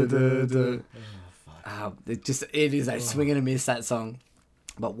 It is a swing and a miss, that song.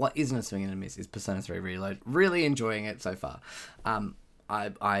 But what isn't a swing and a miss is Persona 3 Reload. Really enjoying it so far. I'm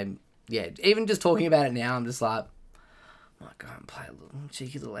even just talking about it now, I'm just like, I might go and play a little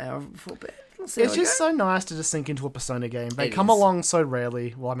cheeky little hour before bed. We'll see It's how I just go. so nice to just sink into a Persona game. They It come is. along so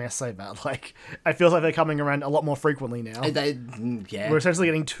rarely. Well, I mean, I say that. Like, I feel like they're coming around a lot more frequently now. Yeah, We're essentially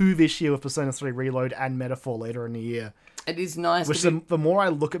getting 2 this year with Persona 3 Reload and Metaphor later in the year. it is nice. Which to be- the more I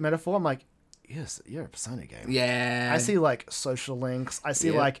look at Metaphor, I'm like, yes, you're a Persona game. yeah, I see like social links. I see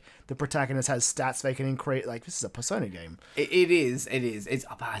Yeah. like the protagonist has stats they can increase. Like, this is a Persona game. It is. It's.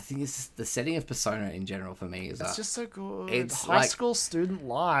 But I think it's just the setting of Persona in general for me is. It's just so good. it's High like- school student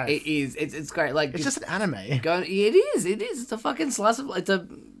life. It is. It's great. Like It's just an anime. going. It is. It's a fucking slice of. It's a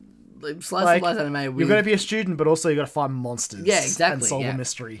slice Like, of life anime. you're going to be a student, but also you got to find monsters. Yeah, exactly, And solve yeah. a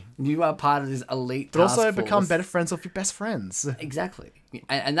mystery. You are part of this elite. But also task become force. better friends with your best friends. Exactly,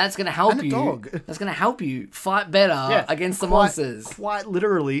 and that's going to help And a you. dog. That's going to help you fight better against the monsters. Quite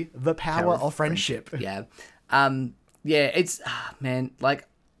literally, the power of friendship. Yeah, yeah. It's man, like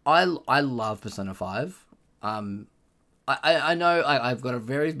I love Persona 5. I know I've got a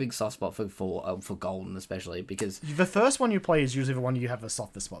very big soft spot for Golden, especially because The first one you play is usually the one you have a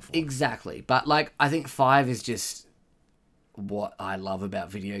softer spot for. exactly. But like I think 5 is just what I love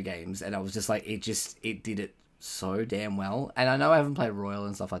about video games, and I was just like it did it so damn well. And I know I haven't played Royal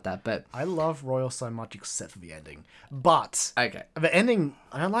and stuff like that, but I love Royal so much except for the ending. But okay, the ending,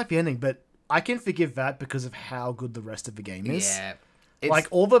 I don't like the ending, but I can forgive that because of how good the rest of the game is. yeah, it's, Like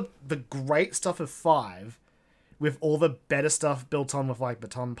all the great stuff of 5 with all the better stuff built on with like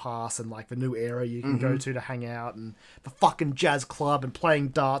Baton Pass and like the new area you can go to hang out and the fucking jazz club and playing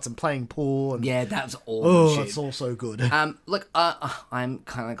darts and playing pool and yeah, that's all. oh, shit. it's all so good. Look, I'm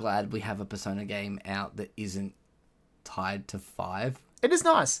kind of glad we have a Persona game out that isn't tied to 5. It is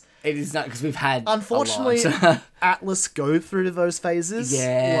nice. It is not because we've had Unfortunately, a lot. Atlas go through those phases.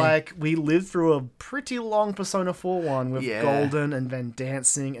 Yeah. Like, we lived through a pretty long Persona 4 one with Yeah. Golden and then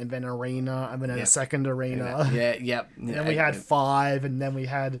Dancing and then Arena and then a second Arena. yeah, yep. And then we had 5 and then we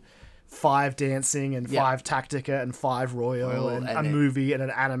had 5 Dancing and Yeah. 5 Tactica and 5 Royal and and a then- movie and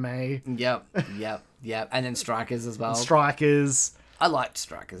an anime. Yep, and then Strikers as well. Strikers. I liked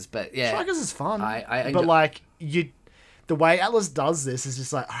Strikers, but yeah, Strikers is fun. I but enjoy- like, the way Atlas does this is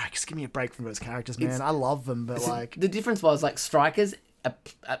just like, alright, just give me a break from those characters, man. I love them, but like... the difference was like Strikers,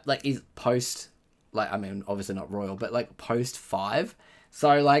 like is post, like I mean obviously not Royal, but like post 5.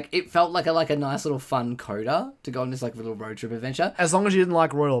 So like it felt like a nice little fun coda to go on this like little road trip adventure. As long as you didn't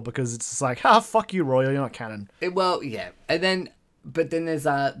like Royal, because it's just like, fuck you, Royal, you're not canon. Well, yeah, and then but then there's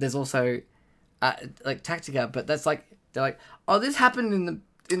also like Tactica, but that's like they're like, oh, this happened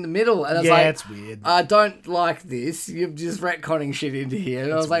in the middle, and I was Yeah, like, it's weird. I don't like this. You're just retconning shit into here,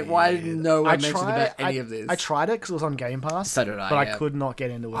 and I was like, why didn't no one mention about any of this? I tried it because it was on Game Pass. So did I, But yeah. I could not get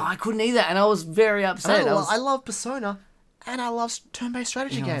into it. I couldn't either, and I was very upset. I love Persona, and I love turn-based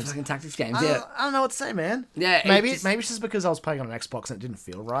strategy games. Fucking tactics games, I, yeah. don't, I don't know what to say, man. Yeah, maybe it's just because I was playing on an Xbox and it didn't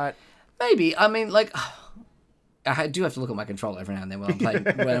feel right. Maybe. I mean, like, I do have to look at my controller every now and then when I'm playing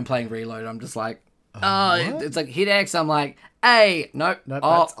when I'm playing Reload. I'm just like, it's like hit X. I'm like, hey, nope. Nope,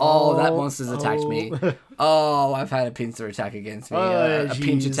 Oh, that's that all. monster's attacked me. Oh, I've had a pincer attack against me. Oh, a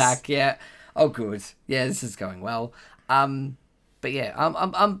pinch jeez. attack. Yeah. Oh, good. Yeah, this is going well. But yeah,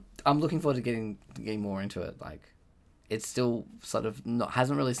 I'm looking forward to getting more into it. Like, it's still sort of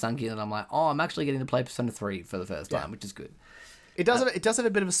hasn't really sunk in, and I'm like, I'm actually getting to play Persona 3 for the first time, which is good. It does have a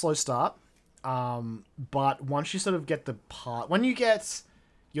bit of a slow start. But once you sort of get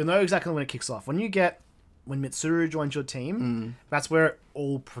you'll know exactly when it kicks off. When Mitsuru joins your team, that's where it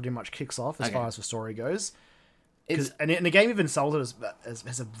all pretty much kicks off as far as the story goes. And the game even sold it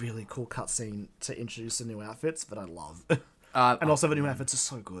as a really cool cutscene to introduce the new outfits, that I love. And also the new outfits are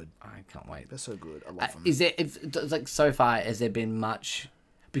so good. I can't wait. They're so good. I love them. It's like so far, has there been much?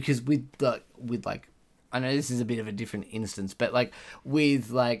 Because with I know this is a bit of a different instance, but like with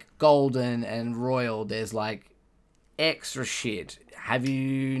like Golden and Royal, there's like extra shit. Have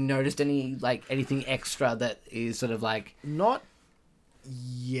you noticed anything extra that is sort of like not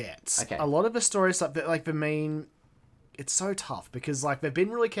yet? Okay. A lot of the stories like the main, it's so tough because like they've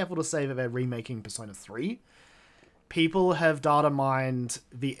been really careful to say that they're remaking Persona 3. People have data mined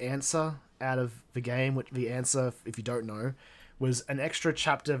the answer out of the game, which the answer, if you don't know, was an extra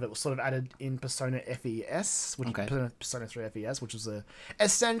chapter that was sort of added in Persona FES, which Persona 3 FES, which was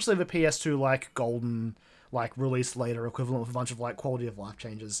essentially the PS2 like Golden like released later equivalent with a bunch of like quality of life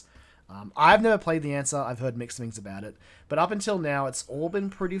changes. I've never played the answer. I've heard mixed things about it, but up until now, it's all been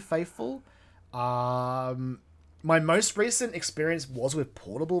pretty faithful. My most recent experience was with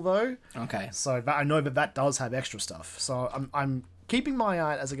Portable though. Okay. So I know that does have extra stuff. So I'm keeping my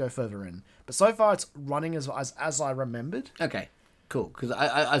eye out as I go further in. But so far it's running as I remembered. Okay, cool. Because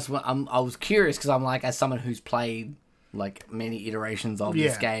I was curious because I'm like, as someone who's played like many iterations of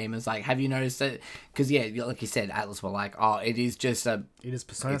this game, it's like, have you noticed that? Because like you said, Atlas were like, oh, it is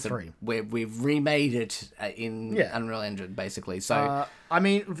Persona 3. We've remade it in Unreal Engine basically. So I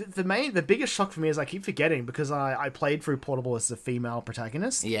mean, the biggest shock for me is I keep forgetting because I played through Portable as a female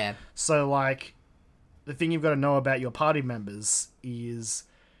protagonist. Yeah. So like, the thing you've got to know about your party members is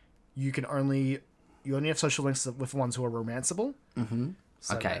you only have social links with ones who are romanceable. Mm-hmm.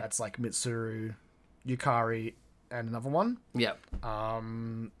 So that's like Mitsuru, Yukari, and another one. Yep.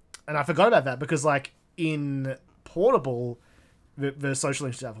 And I forgot about that because like in Portable, the social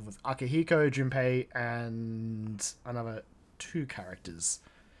links you have with Akihiko, Junpei, and another 2 characters,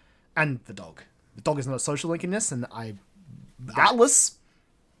 and the dog. The dog is not a social link in this, and Atlas.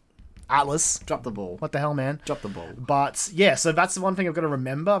 Drop the ball. What the hell, man? Drop the ball. But yeah, so that's the one thing I've got to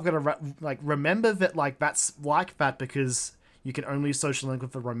remember. I've got to remember that like that's like that because you can only social link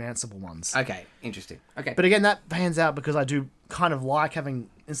with the romanceable ones. Okay, interesting. Okay. But again, that pans out because I do kind of like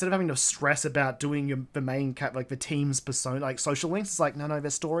instead of having to stress about doing the main like the team's persona, like social links, it's like, no,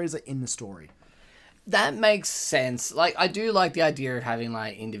 their stories are in the story. That makes sense. Like, I do like the idea of having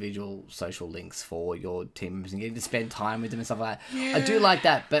like individual social links for your team members and getting to spend time with them and stuff like that. Yeah. I do like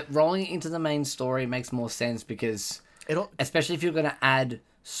that, but rolling it into the main story makes more sense because especially if you're going to add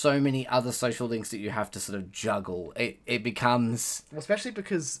so many other social links that you have to sort of juggle, it becomes... Especially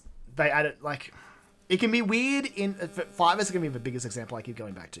because they added, like... It can be weird in... 5 is going to be the biggest example I keep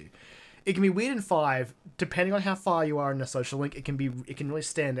going back to. It can be weird in 5, depending on how far you are in the social link, it can really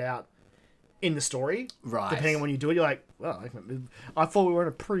stand out in the story. Right. Depending on when you do it, you're like, well, I thought we were in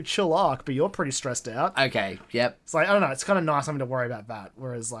a pretty chill arc, but you're pretty stressed out. Okay, yep. It's like, I don't know, it's kind of nice having to worry about that.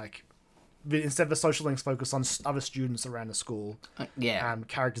 Whereas, like... Instead of the social links focus on other students around the school,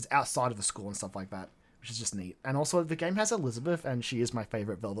 characters outside of the school and stuff like that, which is just neat. And also, the game has Elizabeth, and she is my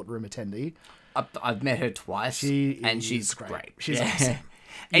favorite Velvet Room attendee. I've met her twice, she's great. She's awesome.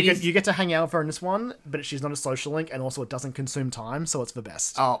 You get to hang out with her in this one, but she's not a social link, and also it doesn't consume time, so it's the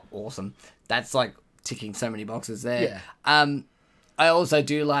best. Oh, awesome! That's like ticking so many boxes there. Yeah. I also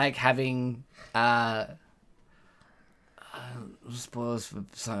do like having. Spoilers for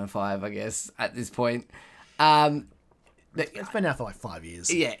Persona 5, I guess, at this point. It's been out for like 5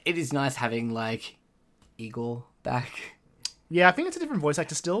 years. Yeah, it is nice having, like, Igor back. Yeah, I think it's a different voice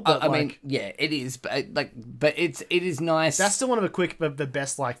actor still, but I mean, yeah, it is, but it is nice. That's still one of the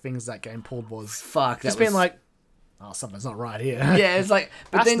best, like, things that game pulled was... Fuck, just being like, oh, something's not right here. Yeah, it's like...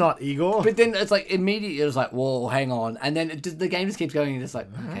 That's not Igor. But then it's like, immediately it was like, whoa, hang on. And then the game just keeps going and it's like,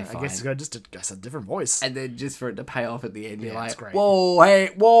 okay, fine. I guess it's a different voice. And then just for it to pay off at the end, you're like, great.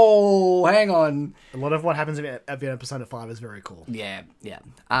 whoa, hang on. A lot of what happens at the end of Persona 5 is very cool. Yeah.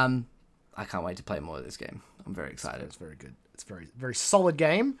 I can't wait to play more of this game. I'm very excited. It's very good. It's a very, very solid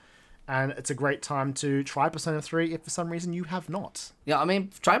game. And it's a great time to try Persona 3 if for some reason you have not. Yeah, I mean,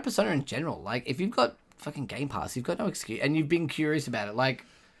 try Persona in general. Like, if you've got fucking Game Pass, you've got no excuse, and you've been curious about it. Like,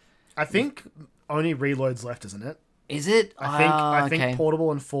 I think only Reload's left, isn't it? Is it? I think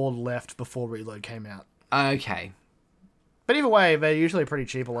Portable and Ford left before Reload came out. Okay, but either way, they're usually pretty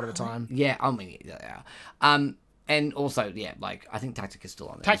cheap a lot of the time. Yeah, I mean, yeah. And also, yeah, like I think Tactica is still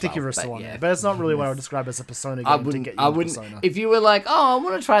on there. Tactica is still on there, but it's not really what I would describe as a Persona game. I wouldn't. Persona. If you were like, oh, I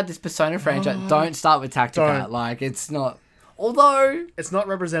want to try this Persona franchise, don't start with Tactica. Like, it's not. Although It's not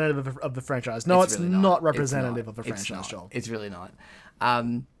representative of the franchise. No, it's really not representative of the It's franchise, not. Joel. It's really not.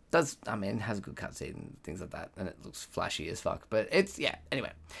 It has a good cutscene and things like that, and it looks flashy as fuck. But it's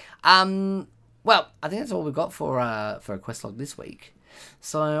Anyway, well, I think that's all we've got for a quest log this week.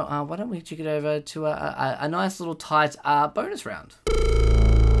 So why don't we check it over to a nice little tight bonus round.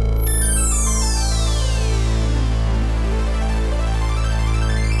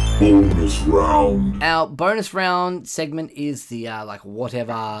 Bonus round. Our bonus round segment is the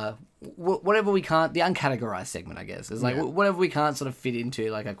whatever we can't, the uncategorized segment, I guess. It's like whatever we can't sort of fit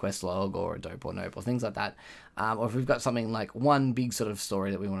into like a quest log or a dope or nope or things like that. Or if we've got something like one big sort of story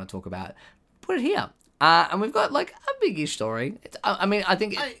that we want to talk about, put it here. And we've got like a big-ish story. I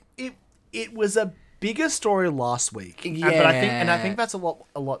think It was a bigger story last week. Yeah. But I think that's a lot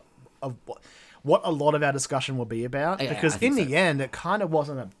of what a lot of our discussion will be about. Yeah, because I think in the so. end, it kind of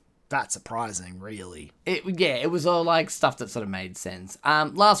wasn't that surprising, really. it was all like stuff that sort of made sense.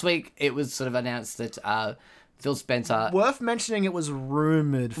 Last week it was sort of announced that Phil Spencer. Worth mentioning, it was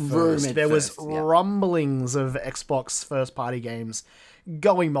rumored first. Rumored There was first, yeah. rumblings of Xbox first-party games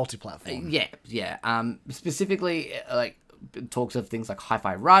going multi-platform. Yeah. Specifically, like talks of things like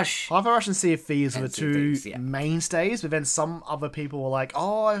Hi-Fi Rush. Hi-Fi Rush and Sea of Thieves were the And Sea of two Thieves, yeah. mainstays, but then some other people were like,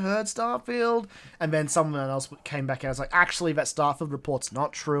 oh, I heard Starfield. And then someone else came back and was like, actually, that Starfield report's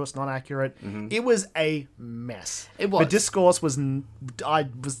not true. It's not accurate. It was a mess. It was. The discourse was...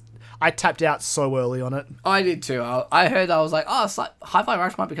 I tapped out so early on it. I did too. I heard, I was like, oh, it's like Hi-Fi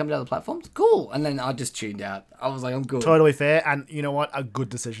Rush might be coming to other platforms. Cool. And then I just tuned out. I was like, I'm good. Totally fair. And you know what? A good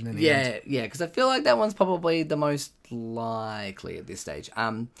decision in the end. Yeah, because I feel like that one's probably the most likely at this stage.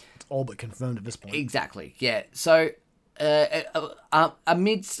 It's all but confirmed at this point. Exactly, yeah. So,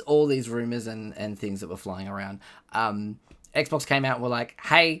 amidst all these rumors and things that were flying around, Xbox came out and were like,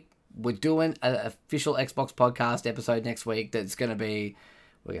 hey, we're doing an official Xbox podcast episode next week that's going to be,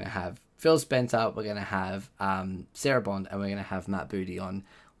 we're going to have Phil Spencer, we're going to have Sarah Bond, and we're going to have Matt Booty on.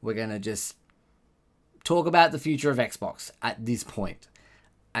 We're going to just talk about the future of Xbox at this point.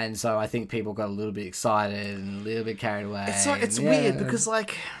 And so I think people got a little bit excited and a little bit carried away. It's weird because,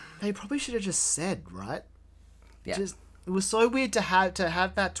 like, they probably should have just said, right? Yeah. It was so weird to have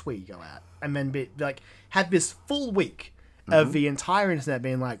that tweet go out and then be like have this full week of the entire internet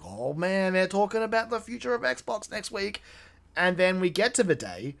being like, oh man, they're talking about the future of Xbox next week, and then we get to the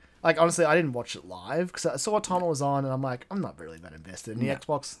day. Like, honestly, I didn't watch it live because I saw Tom was on, and I'm like, I'm not really that invested in the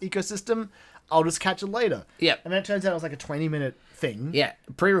Xbox ecosystem. I'll just catch it later. Yep. And then it turns out it was like a 20-minute thing. Yeah,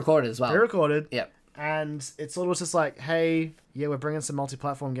 pre-recorded as well. Pre-recorded. Yep. And it sort of was just like, hey, yeah, we're bringing some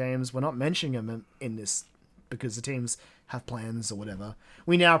multi-platform games. We're not mentioning them in this because the teams have plans or whatever.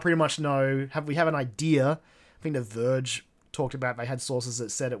 We now pretty much know, we have an idea. I think The Verge talked about, they had sources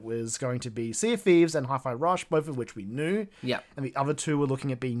that said it was going to be Sea of Thieves and Hi-Fi Rush, both of which we knew. Yep. And the other two were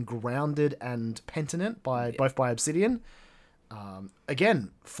looking at being Grounded and Pentiment, both by Obsidian.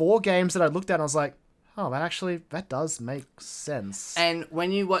 Again, 4 games that I looked at and I was like, oh, that does make sense. And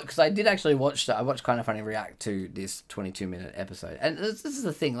when you watch, because I did actually watch, I watched Kind of Funny react to this 22-minute episode. And this is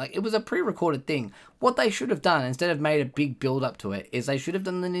the thing, like, it was a pre-recorded thing. What they should have done, instead of made a big build-up to it, is they should have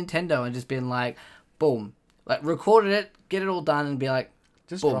done the Nintendo and just been like, boom, like, recorded it, get it all done, and be like,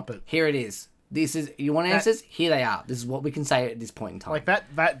 Just boom, drop it. here it is. This is, you want answers? Here they are. This is what we can say at this point in time. Like,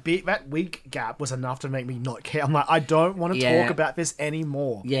 that week gap was enough to make me not care. I'm like, I don't want to Yeah. talk about this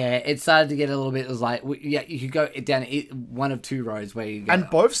anymore. Yeah, it started to get a little bit, it was like, you could go down one of two roads where you go. And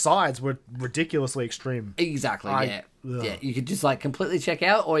both sides were ridiculously extreme. Exactly, Ugh. Yeah, you could just, like, completely check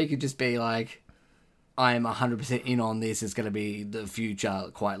out, or you could just be like, I am 100% in on this. It's going to be the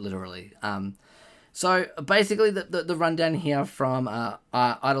future, quite literally. So, basically, the rundown here from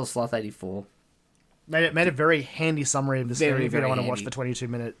Idle Sloth 84. Made a very handy summary of this Very, thing if you very don't want to watch handy. the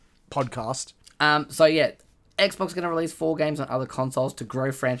 22-minute podcast. So yeah, Xbox is going to release 4 games on other consoles to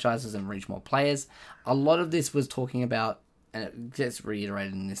grow franchises and reach more players. A lot of this was talking about, and it gets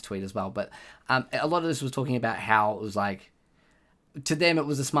reiterated in this tweet as well, but a lot of this was talking about how it was like, to them it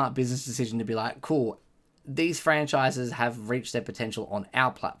was a smart business decision to be like, cool, these franchises have reached their potential on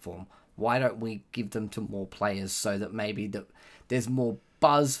our platform. Why don't we give them to more players so that maybe there's more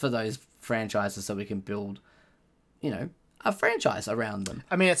buzz for those franchises so we can build, a franchise around them.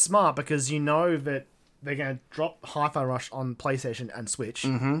 I mean, it's smart because you know that they're going to drop Hi-Fi Rush on PlayStation and Switch.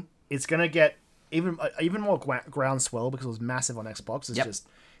 Mm-hmm. It's going to get even more groundswell because it was massive on Xbox. It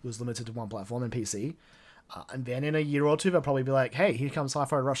was limited to one platform and PC. And then in a year or two, they'll probably be like, hey, here comes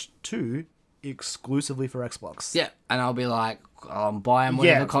Hi-Fi Rush 2 exclusively for Xbox. Yeah, and I'll be like, I'm buying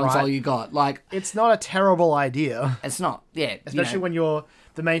whatever console you got. Like, it's not a terrible idea. it's not. Yeah, Especially when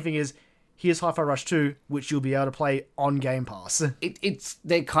the main thing is, here's Hi-Fi Rush 2, which you'll be able to play on Game Pass.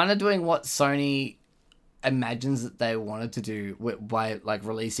 They're kind of doing what Sony imagines that they wanted to do by like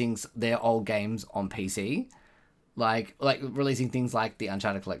releasing their old games on PC, like releasing things like the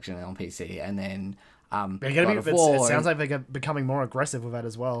Uncharted collection on PC, and then it sounds like they're becoming more aggressive with that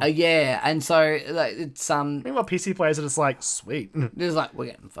as well. Yeah, and so like, it's Meanwhile, PC players are just like, sweet. there's like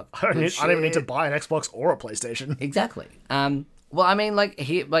we're getting fucked. I don't even need to buy an Xbox or a PlayStation. Exactly. Well, I mean, like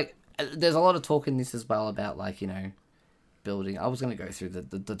here, like there's a lot of talk in this as well about like building. I was going to go through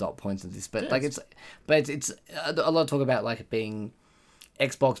the dot points of this, but yes. it's a lot of talk about like being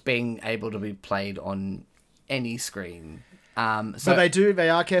Xbox being able to be played on any screen. So they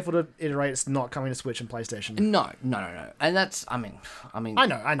are careful to iterate it's not coming to Switch and PlayStation. No. And that's, I mean, I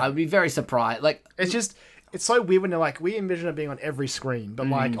know. I'd be very surprised. Like, it's so weird when they're like, we envision it being on every screen, but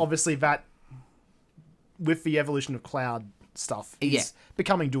like, obviously that, with the evolution of cloud stuff, is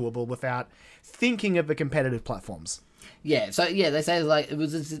becoming doable without thinking of the competitive platforms. Yeah, so they say like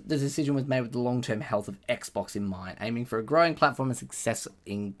the decision was made with the long-term health of Xbox in mind, aiming for a growing platform and successful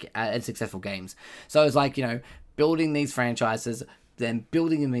games. So it's like, building these franchises, then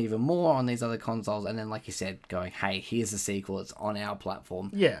building them even more on these other consoles, and then, like you said, going, hey, here's the sequel, it's on our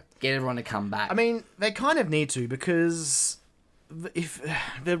platform. Yeah. Get everyone to come back. I mean, they kind of need to, because if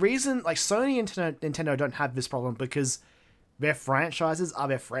the reason, like, Sony and Nintendo don't have this problem because their franchises are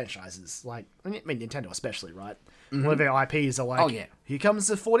their franchises. Like, I mean, Nintendo especially, right? Mm-hmm. One of their IPs are like, here comes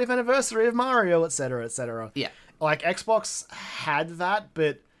the 40th anniversary of Mario, etc., etc. Yeah. Like, Xbox had that,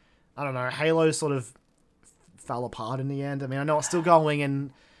 but, I don't know, Halo sort of fell apart in the end. I mean, I know it's still going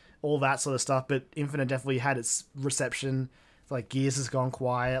and all that sort of stuff, but Infinite definitely had its reception. Like, Gears has gone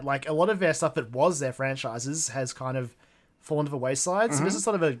quiet. Like, a lot of their stuff that was their franchises has kind of fallen to the wayside. Mm-hmm. So this is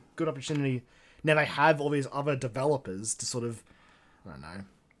sort of a good opportunity. Now they have all these other developers to sort of, I don't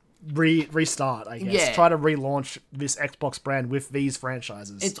know, restart, I guess. Yeah. Try to relaunch this Xbox brand with these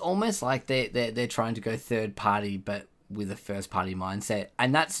franchises. It's almost like they're trying to go third party, but with a first party mindset.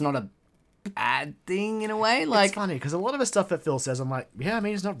 And that's not a bad thing in a way. Like, it's funny, because a lot of the stuff that Phil says, I'm like, yeah, I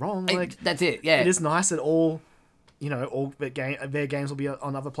mean, it's not wrong. Like, that's it, yeah. It is nice that all their games will be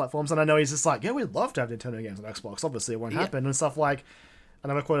on other platforms. And I know he's just like, yeah, we'd love to have Nintendo games on Xbox. Obviously, it won't happen. And stuff like,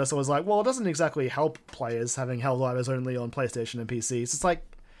 another quote I saw was like, well, it doesn't exactly help players having Helldivers only on PlayStation and PCs. It's like,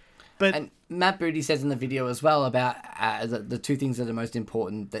 but... And Matt Booty says in the video as well about the two things that are most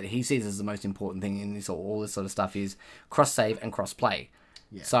important, that he sees as the most important thing in this, all this sort of stuff, is cross-save and cross-play.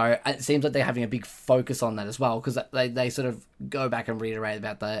 Yeah. So it seems like they're having a big focus on that as well, because they sort of go back and reiterate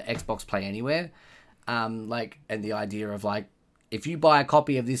about the Xbox Play Anywhere, and the idea of like, if you buy a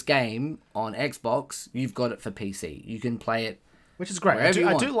copy of this game on Xbox, you've got it for PC. You can play it, which is great. I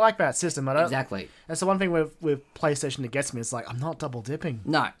do like that system. Exactly. That's the one thing with PlayStation that gets me. It's like, I'm not double dipping.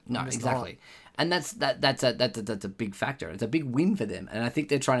 No, exactly. And that's a big factor. It's a big win for them, and I think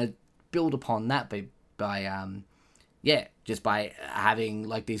they're trying to build upon that just by having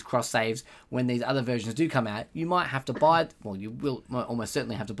like these cross saves. When these other versions do come out, you might have to buy. Well, you will almost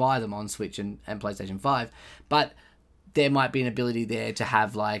certainly have to buy them on Switch and PlayStation 5, but there might be an ability there to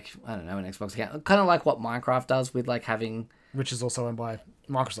have, like, I don't know, an Xbox account, kind of like what Minecraft does with like having, which is also owned by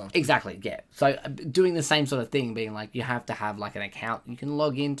Microsoft. Exactly, yeah. So doing the same sort of thing, being like, you have to have like an account you can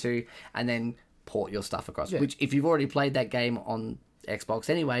log into and then port your stuff across. Yeah. Which, if you've already played that game on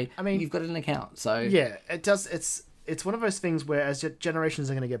Xbox anyway, I mean, you've got an account. So yeah, it does. It's one of those things where as generations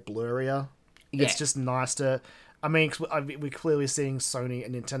are going to get blurrier, it's just nice to. I mean, we're clearly seeing Sony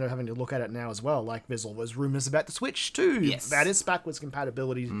and Nintendo having to look at it now as well. Like, there's all those rumors about the Switch too. Yes. That is backwards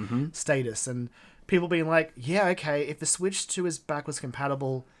compatibility status, and people being like, yeah, okay, if the Switch 2 is backwards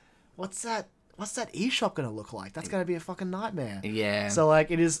compatible, what's that eShop going to look like? That's going to be a fucking nightmare. Yeah. So,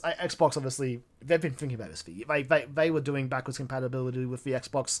 like, it is... Xbox, obviously, they've been thinking about this for years. They were doing backwards compatibility with the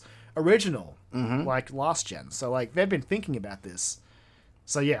Xbox original, like, last gen. So, like, they've been thinking about this.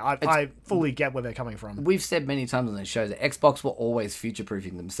 So, yeah, I fully get where they're coming from. We've said many times on this show that Xbox were always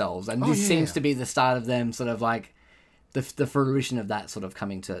future-proofing themselves, and this seems to be the start of them sort of, like... The fruition of that sort of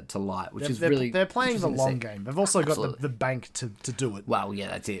coming to light, which is really... They're playing the long game. They've also got the bank to do it. Well, yeah,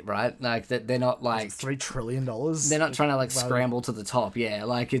 that's it, right? Like, they're not like... $3 trillion? They're not trying to, like, scramble to the top, yeah.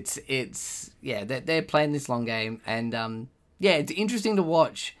 Like, they're playing this long game, and, it's interesting to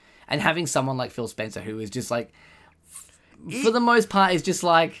watch. And having someone like Phil Spencer, who is just, like... For the most part, is just,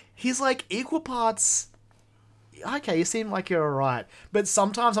 like... He's, like, equal parts... Okay, you seem like you're alright. But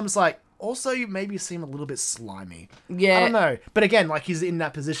sometimes I'm just like... Also, you maybe seem a little bit slimy. Yeah. I don't know. But again, like, he's in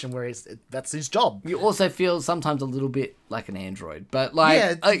that position where that's his job. You also feel sometimes a little bit like an android. But,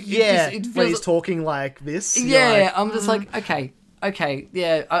 like... It feels... When he's talking like this. Yeah, like, I'm just like, okay, okay,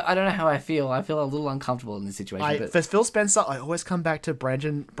 yeah, I don't know how I feel. I feel a little uncomfortable in this situation. But... For Phil Spencer, I always come back to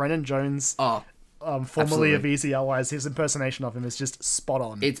Brendan Jones, Oh, formerly absolutely. of Easy Allies. His impersonation of him is just spot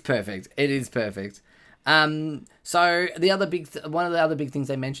on. It's perfect. It is perfect. So the other one of the other big things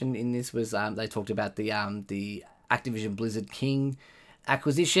they mentioned in this was they talked about the Activision Blizzard King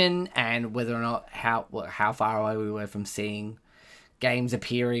acquisition and whether or not how far away we were from seeing games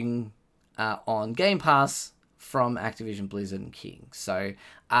appearing on Game Pass from Activision Blizzard and King. So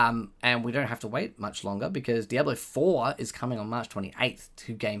and we don't have to wait much longer because Diablo 4 is coming on March 28th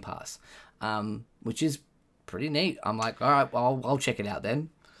to Game Pass, which is pretty neat. I'm like, all right, well, I'll check it out then.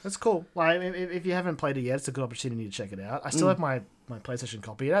 That's cool. Like, if you haven't played it yet, it's a good opportunity to check it out. I still have my PlayStation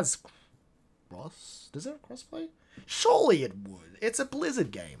copy. It has does it crossplay? Surely it would. It's a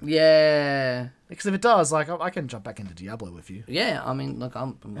Blizzard game. Yeah. Because if it does, like, I can jump back into Diablo with you. Yeah, I mean, look,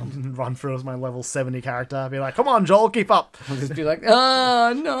 I'm Run through as my level 70 character. Be like, come on, Joel, keep up. I'll just be like,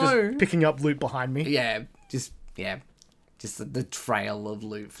 oh, no. Just picking up loot behind me. Yeah, just the trail of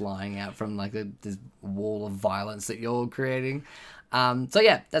loot flying out from like this wall of violence that you're creating. So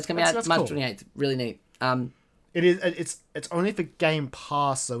yeah, that's coming out That's March cool. 28th. Really neat. It is. It's only for Game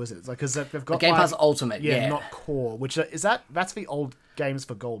Pass, though, is it? It's like because they've got Game like, Pass Ultimate, yeah. not Core. Which that's the old games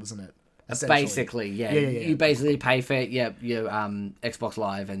for gold, isn't it? Essentially. Basically, yeah. Yeah. You basically pay for your Xbox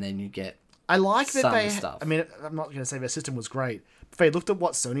Live, and then you get. I like that some stuff. I mean, I'm not going to say their system was great. But they looked at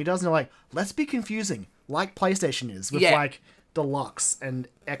what Sony does, and they're like, let's be confusing, like PlayStation is, with Yeah. like deluxe and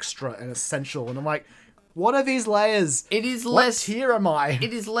extra and essential. And I'm like, what are these layers? It is What less. tier am I?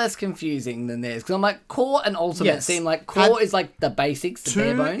 It is less confusing than theirs because I'm like Core and Ultimate Yes. seem like Core Had- is like the basics, the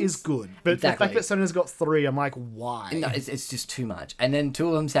bare 2 bones. is good, but Exactly. the fact that Sony's got 3, I'm like, why? No, it's just too much. And then 2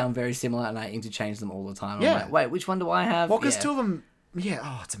 of them sound very similar, and I interchange them all the time. Yeah. I'm like, wait, which one do I have? Well, because Yeah. 2 of them,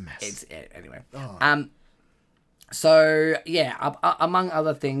 it's a mess. Anyway. Oh. So yeah, among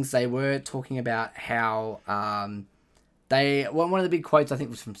other things, they were talking about how one of the big quotes I think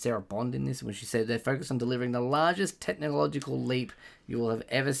was from Sarah Bond in this, when she said they're focused on delivering the largest technological leap you will have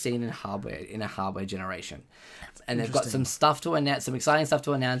ever seen in a hardware generation, and they've got some stuff to announce, some exciting stuff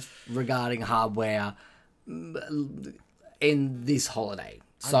to announce regarding hardware in this holiday.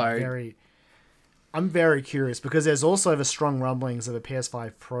 So I'm very curious because there's also the strong rumblings of a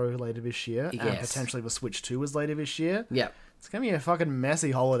PS5 Pro later this year, and Yes. potentially the Switch 2 is later this year. yeah. It's gonna be a fucking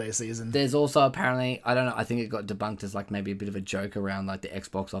messy holiday season. There's also apparently, I don't know, I think it got debunked as like maybe a bit of a joke around like the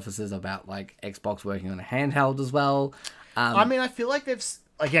Xbox offices about like Xbox working on a handheld as well. I mean, I feel like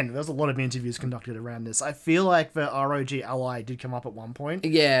again, there's a lot of interviews conducted around this. I feel like the ROG Ally did come up at one point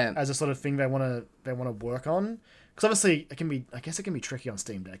Yeah, as a sort of thing they want to work on. Because obviously, it can be tricky on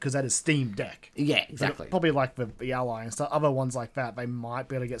Steam Deck because that is Steam Deck. yeah, exactly. Probably like the Ally and stuff. Other ones like that, they might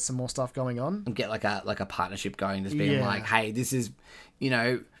be able to get some more stuff going on. Get like a partnership going, just being Yeah. like, hey, this is,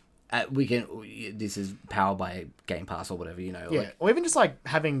 this is powered by Game Pass or whatever, Yeah, like, or even just like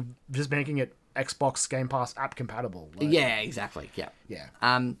making it Xbox Game Pass app compatible. Like, yeah, exactly, yeah. yeah.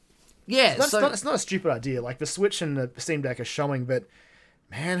 Yeah, It's not a stupid idea. Like the Switch and the Steam Deck are showing that,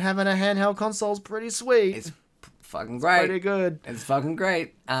 man, having a handheld console's pretty sweet. it's fucking great. pretty good. It's fucking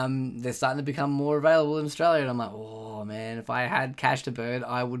great. They're starting to become more available in Australia, and I'm like, oh man, if I had cash to burn,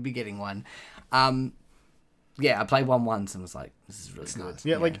 I would be getting one. Yeah, I played one once and was like, this is really good.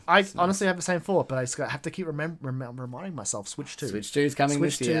 Yeah, like I it's nice. honestly have the same thought, but I just have to keep reminding myself. Switch 2. Switch 2 is coming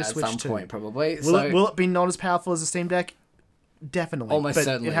Switch this year 2, at Switch some 2. point, probably. Will it be not as powerful as the Steam Deck? Definitely. Almost but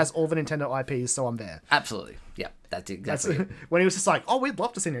certainly. It has all the Nintendo IPs, so I'm there. Absolutely. Yeah, that's That's exactly it. when he was just like, "Oh, we'd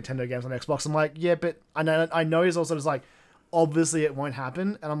love to see Nintendo games on Xbox." I'm like, "Yeah, but I know he's also just like, obviously it won't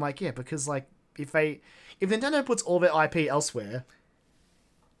happen." And I'm like, "Yeah, because like if Nintendo puts all their IP elsewhere,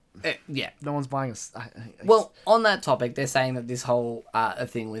 Yeah. no one's buying us." Well, on that topic, they're saying that this whole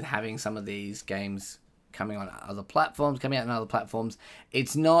thing with having some of these games coming out on other platforms,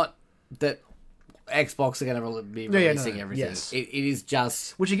 it's not that Xbox are going to be releasing everything. yes. It is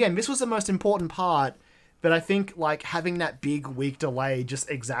just... Which again, this was the most important part, but I think like having that big week delay just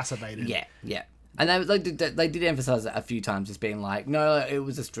exacerbated. Yeah. And they did emphasize it a few times, as being like, no, it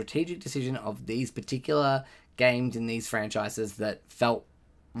was a strategic decision of these particular games in these franchises that felt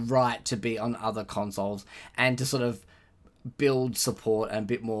right to be on other consoles and to sort of build support and a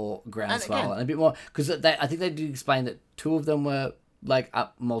bit more groundswell and a bit more, because I think they did explain that 2 of them were like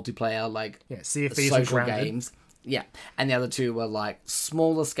multiplayer, like Sea of Thieves and social Grounded. games. Yeah, and the other 2 were like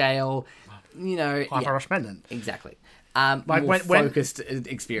smaller scale, Hyper Rush Pendant. exactly. Like More when focused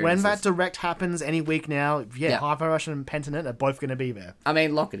experiences. When that direct happens any week now, Yeah. Hyper Rush and Pentiment are both going to be there. I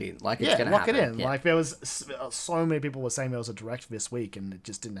mean, lock it in. Like, it's going to lock happen. it in. Yeah. Like there was so many people were saying there was a direct this week, and it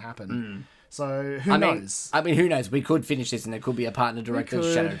just didn't happen. So who knows? I mean, who knows? We could finish this and there could be a partner directed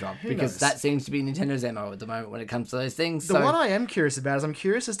could. Shadow Drop Who because knows? that seems to be Nintendo's MO at the moment when it comes to those things. The one I am curious about is I'm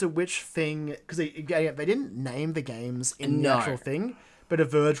curious as to which thing, because they didn't name the games in the No. actual thing, but a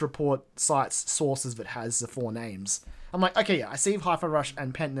Verge report cites sources that has the 4 names. I'm like, okay, yeah, I see Hi-Fi Rush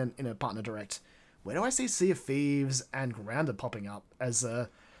and Pendant in a partner direct. Where do I see Sea of Thieves and Grounded popping up as like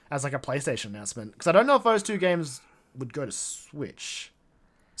a PlayStation announcement? Because I don't know if those 2 games would go to Switch.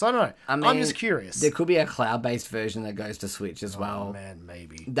 So I don't know. I'm just curious. There could be a cloud-based version that goes to Switch as well. Oh man,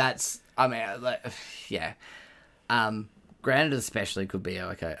 maybe. That's, I mean, like, yeah. Grounded especially could be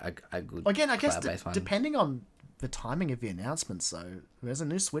like a good Again, I guess cloud-based one. depending on the timing of the announcements, though, there's a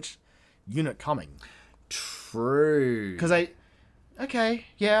new Switch unit coming. True. Because okay,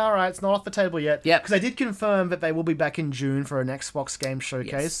 yeah, all right, it's not off the table yet. Yep. Because they did confirm that they will be back in June for an Xbox game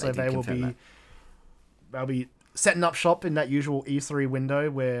showcase, Yes, so they did confirm they'll be setting up shop in that usual E3 window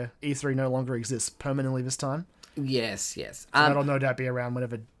where E3 no longer exists permanently this time. Yes. That'll no doubt be around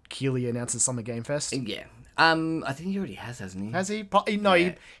whenever Keighley announces Summer Game Fest. Yeah. I think he already has, hasn't he? Has he? No,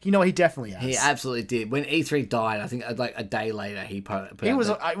 Yeah. he definitely has. He absolutely did. When E3 died, I think like a day later he put He out was.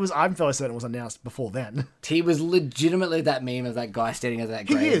 that- I'm fairly certain it was announced before then. He was legitimately that meme of that guy standing at that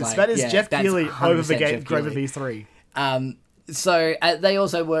He grave. is. Like, That is yeah, Jeff that's Keighley over 100% the Jeff grave of Keighley. E3. So they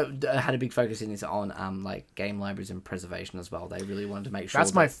also had a big focus in this on like game libraries and preservation as well. They really wanted to make sure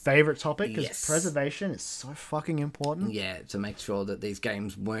That's my favorite topic because Yes. preservation is so fucking important. yeah, to make sure that these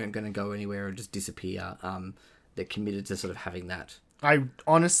games weren't going to go anywhere or just disappear. They're committed to sort of having that. I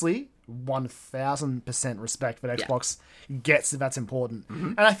honestly 1000% respect that Xbox gets that that's important.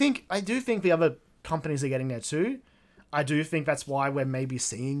 And I do think the other companies are getting there too. I do think that's why we're maybe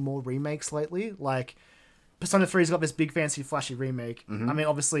seeing more remakes lately. Like Persona 3's got this big fancy flashy remake. I mean,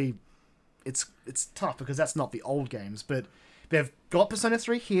 obviously it's tough because that's not the old games, but they've got Persona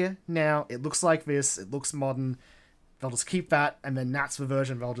 3 here now. It looks like this. It looks modern. They'll just keep that, and then that's the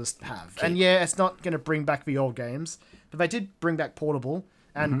version they'll just have. And yeah, it's not going to bring back the old games, but they did bring back Portable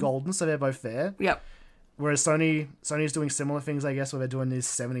and Golden, so they're both there. Yep. Whereas Sony's doing similar things, I guess, where they're doing these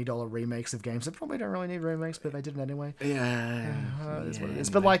 $70 remakes of games that probably don't really need remakes, but they did it anyway. Yeah. That's what it is.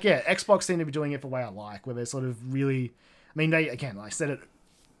 But like, yeah, Xbox seem to be doing it the way I like, where they're sort of really... I mean, I said it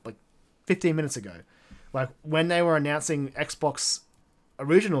like 15 minutes ago. Like, when they were announcing Xbox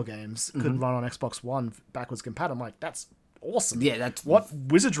original games could run on Xbox One backwards compatible, I'm like, that's awesome. Yeah, that's What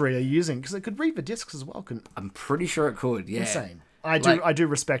wizardry are you using? Because it could read the discs as well. I'm pretty sure it could. Yeah. Insane. Like- I do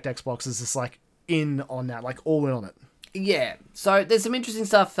respect Xbox as just like in on that, like all in on it. Yeah, so there's some interesting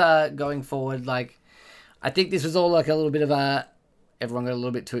stuff going forward. Like, I think this was all like a little bit of everyone got a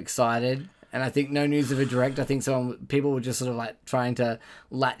little bit too excited, and I think no news of a direct. I think people were just sort of like trying to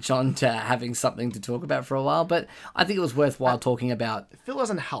latch on to having something to talk about for a while. But I think it was worthwhile talking about. Phil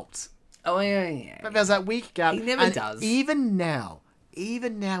hasn't helped. Oh yeah. But there's that week gap. He never and does. Even now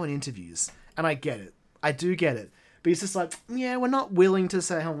in interviews, and I get it. I do get it. But he's just like, yeah, we're not willing to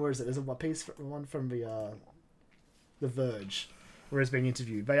say, where is it? Is it one from the Verge, where he's being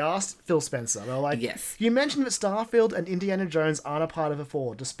interviewed? They asked Phil Spencer. They were like, Yes. You mentioned that Starfield and Indiana Jones aren't a part of the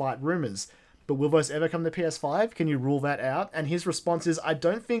 4, despite rumours. But will those ever come to PS5? Can you rule that out? And his response is, I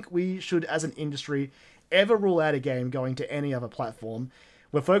don't think we should, as an industry, ever rule out a game going to any other platform.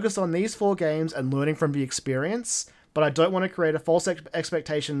 We're focused on these 4 games and learning from the experience, but I don't want to create a false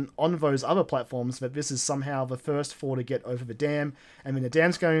expectation on those other platforms that this is somehow the first 4 to get over the dam, and then the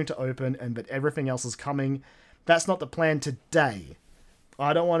dam's going to open, and that everything else is coming. That's not the plan today.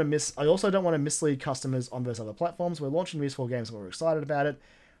 I also don't want to mislead customers on those other platforms. We're launching these 4 games and we're excited about it.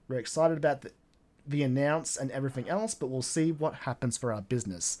 We're excited about the announce and everything else, but we'll see what happens for our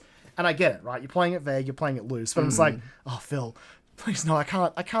business. And I get it, right? You're playing it vague, you're playing it loose, but I'm just like, oh, Phil, please no, I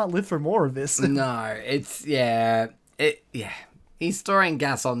can't live through more of this. No, he's throwing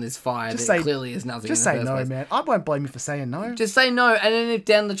gas on this fire clearly is nothing. Just in the say first no, place. man. I won't blame you for saying no. Just say no, and then if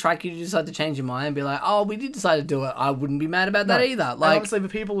down the track you decide to change your mind and be like, "Oh, we did decide to do it," I wouldn't be mad about that either. And Like, obviously, the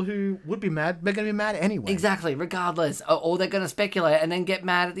people who would be mad, they're going to be mad anyway. exactly, regardless, or they're going to speculate and then get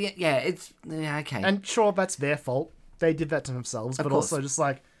mad at the end. Yeah, okay. And sure, that's their fault. They did that to themselves, but course. also just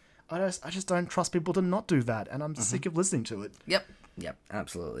like, I just don't trust people to not do that, and I'm sick of listening to it. Yep,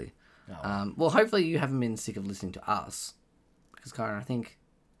 absolutely. Well, hopefully you haven't been sick of listening to us, because Kyron, I think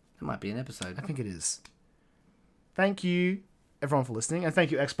it might be an episode. I think it is. Thank you, everyone, for listening, and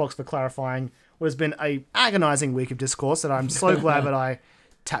thank you, Xbox, for clarifying what has been a agonizing week of discourse that I'm so glad that I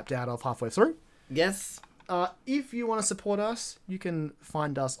tapped out of halfway through. Yes. If you want to support us, you can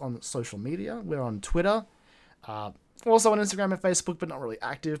find us on social media. We're on Twitter, also on Instagram and Facebook, but not really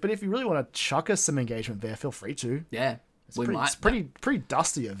active. But if you really want to chuck us some engagement there, feel free to. Yeah. It's pretty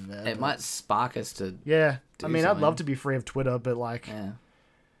dusty over there. It might spark us to. Yeah. I mean, I'd something. love to be free of Twitter, but like, Yeah.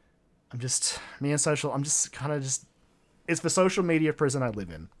 I'm just kind of it's the social media prison I live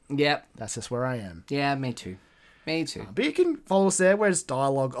in. Yep. That's just where I am. Yeah, me too. Me too. But you can follow us there, where there's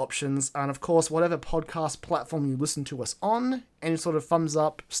dialogue options, and of course, whatever podcast platform you listen to us on, any sort of thumbs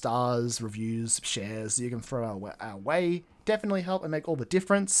up, stars, reviews, shares you can throw our way definitely help and make all the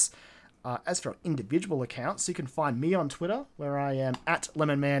difference. As for our individual accounts, you can find me on Twitter, where I am at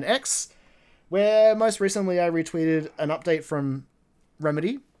LemonManX, where most recently I retweeted an update from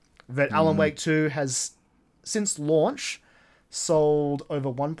Remedy that Alan Wake 2 has, since launch, sold over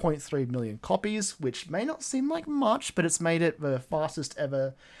 1.3 million copies, which may not seem like much, but it's made it the fastest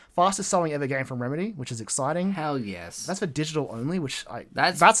selling ever game from Remedy, which is exciting. Hell yes. That's for digital only, which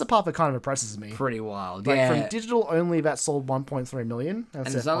That's the part that kind of impresses me. pretty wild. Like, Yeah. from digital only, that sold 1.3 million. That's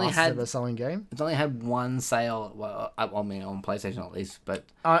And the it's only fastest had- ever selling game. It's only had one sale. Well, I mean, on PlayStation at least, but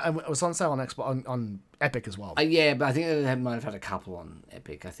It was on sale on Xbox on Epic as well. yeah, but I think they might have had a couple on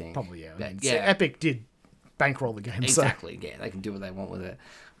Epic. I think Probably, yeah. I mean, yeah. Epic did bankroll the game, Exactly. Yeah, they can do what they want with it.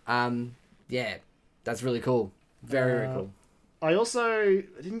 Yeah, that's really cool. Very cool. so I also,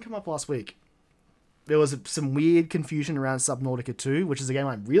 it didn't come up last week. There was some weird confusion around Subnautica 2, which is a game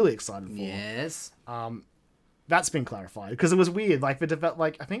I'm really excited for. Yes. That's been clarified because it was weird. Like I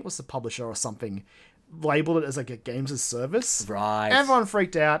think it was the publisher or something labeled it as like a games as service. Right. Everyone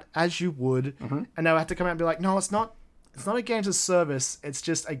freaked out, as you would, Mm-hmm. and they had to come out and be like, "No, it's not. It's not a games as service. It's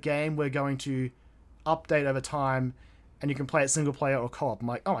just a game we're going to update over time, and you can play it single player or co-op." I'm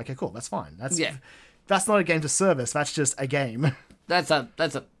like, "Oh, okay, cool. That's fine. That's not a games as service. That's just a game." That's a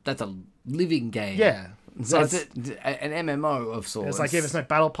living game. Yeah. So So it's an MMO of sorts. It's like, if there's no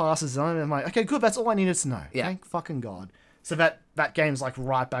battle passes on it, I'm like, okay, good, that's all I needed to know. Yeah. Thank fucking God. So that game's like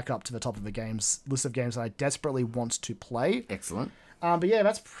right back up to the top of the games list of games that I desperately want to play. Excellent. But yeah,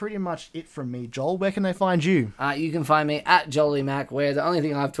 that's pretty much it from me. Joel, where can they find you? You can find me at JollyMac, where the only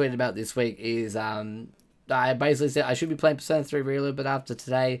thing I've tweeted about this week is I basically said I should be playing Persona 3 Reload, but after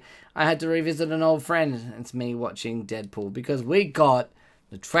today, I had to revisit an old friend. It's me watching Deadpool, because we got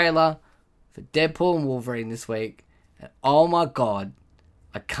the trailer for Deadpool and Wolverine this week. And oh my God,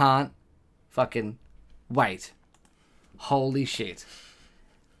 I can't fucking wait. Holy shit.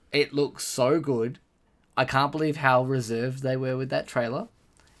 It looks so good. I can't believe how reserved they were with that trailer.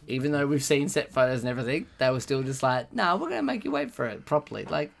 Even though we've seen set photos and everything, they were still just like, no, we're going to make you wait for it properly.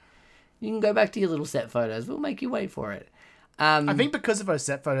 Like, you can go back to your little set photos. We'll make you wait for it. I think because of those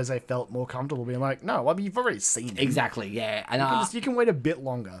set photos, they felt more comfortable being like, no, I mean, you've already seen it. Exactly, yeah. And You can wait a bit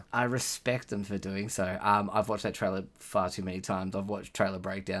longer. I respect them for doing so. I've watched that trailer far too many times. I've watched trailer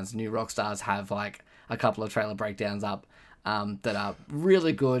breakdowns. New Rockstars have like a couple of trailer breakdowns up that are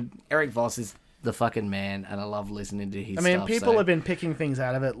really good. Eric Voss is the fucking man, and I love listening to his stuff. I mean, people have been picking things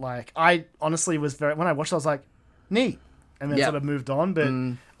out of it. Like, I honestly was when I watched it, I was like, neat. And then Yep. sort of moved on. But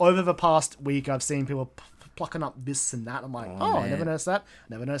over the past week, I've seen people plucking up this and that. I'm like, I never noticed that.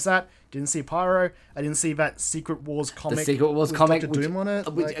 Didn't see Pyro. I didn't see that Secret Wars comic. The Secret Wars with comic Dr. Doom on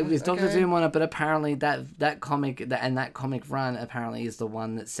it. with Doctor okay. Doom on it, but apparently that comic and that comic run apparently is the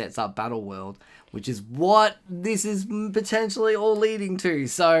one that sets up Battle World, which is what this is potentially all leading to.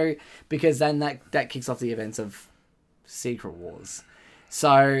 So because then that kicks off the events of Secret Wars.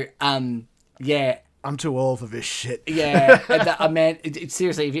 So yeah. I'm too old for this shit. Yeah, I mean,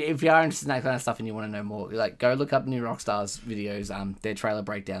 seriously, if you are interested in that kind of stuff and you want to know more, like, go look up New Rockstars videos, their trailer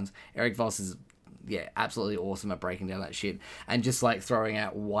breakdowns. Eric Voss is, absolutely awesome at breaking down that shit and just like throwing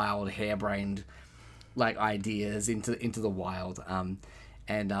out wild, harebrained, like, ideas into the wild.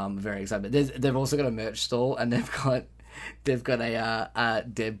 And I'm very excited. They've also got a merch store, and they've got a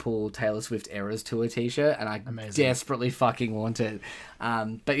Deadpool Taylor Swift Eras Tour t-shirt, and I desperately fucking want it.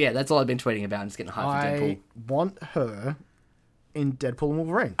 But yeah, that's all I've been tweeting about. I'm just getting hyped for Deadpool. I want her in Deadpool and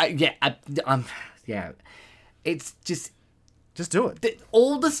Wolverine. It's just do it.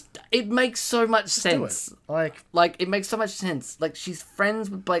 it makes so much sense. Do it. Like, it makes so much sense. Like, she's friends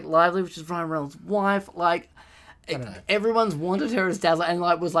with Blake Lively, which is Ryan Reynolds' wife. Like, everyone's wanted her as Dazzler, and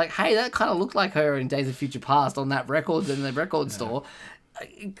like was like, hey, that kind of looked like her in Days of Future Past on that record in the record store.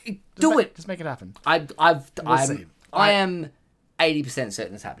 Do it. Just make it happen. I am 80%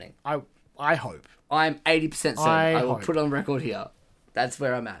 certain it's happening. I hope. I'm 80% certain. I will put it on record here. That's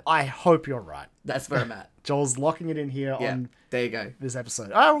where I'm at. I hope you're right. That's where I'm at. Joel's locking it in here Yeah, on there you go. this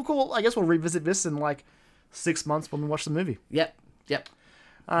episode. Oh, well, cool. I guess we'll revisit this in like 6 months when we watch the movie. Yep.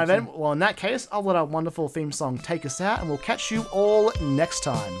 All right, then. Well, in that case, I'll let our wonderful theme song take us out, and we'll catch you all next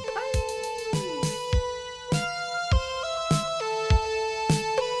time.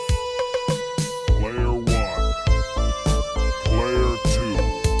 Player 1.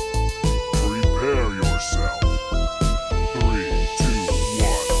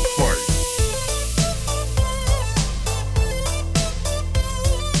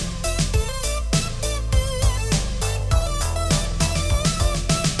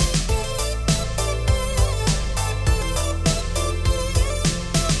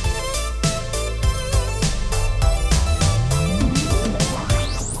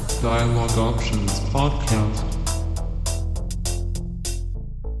 Analog Options Podcast.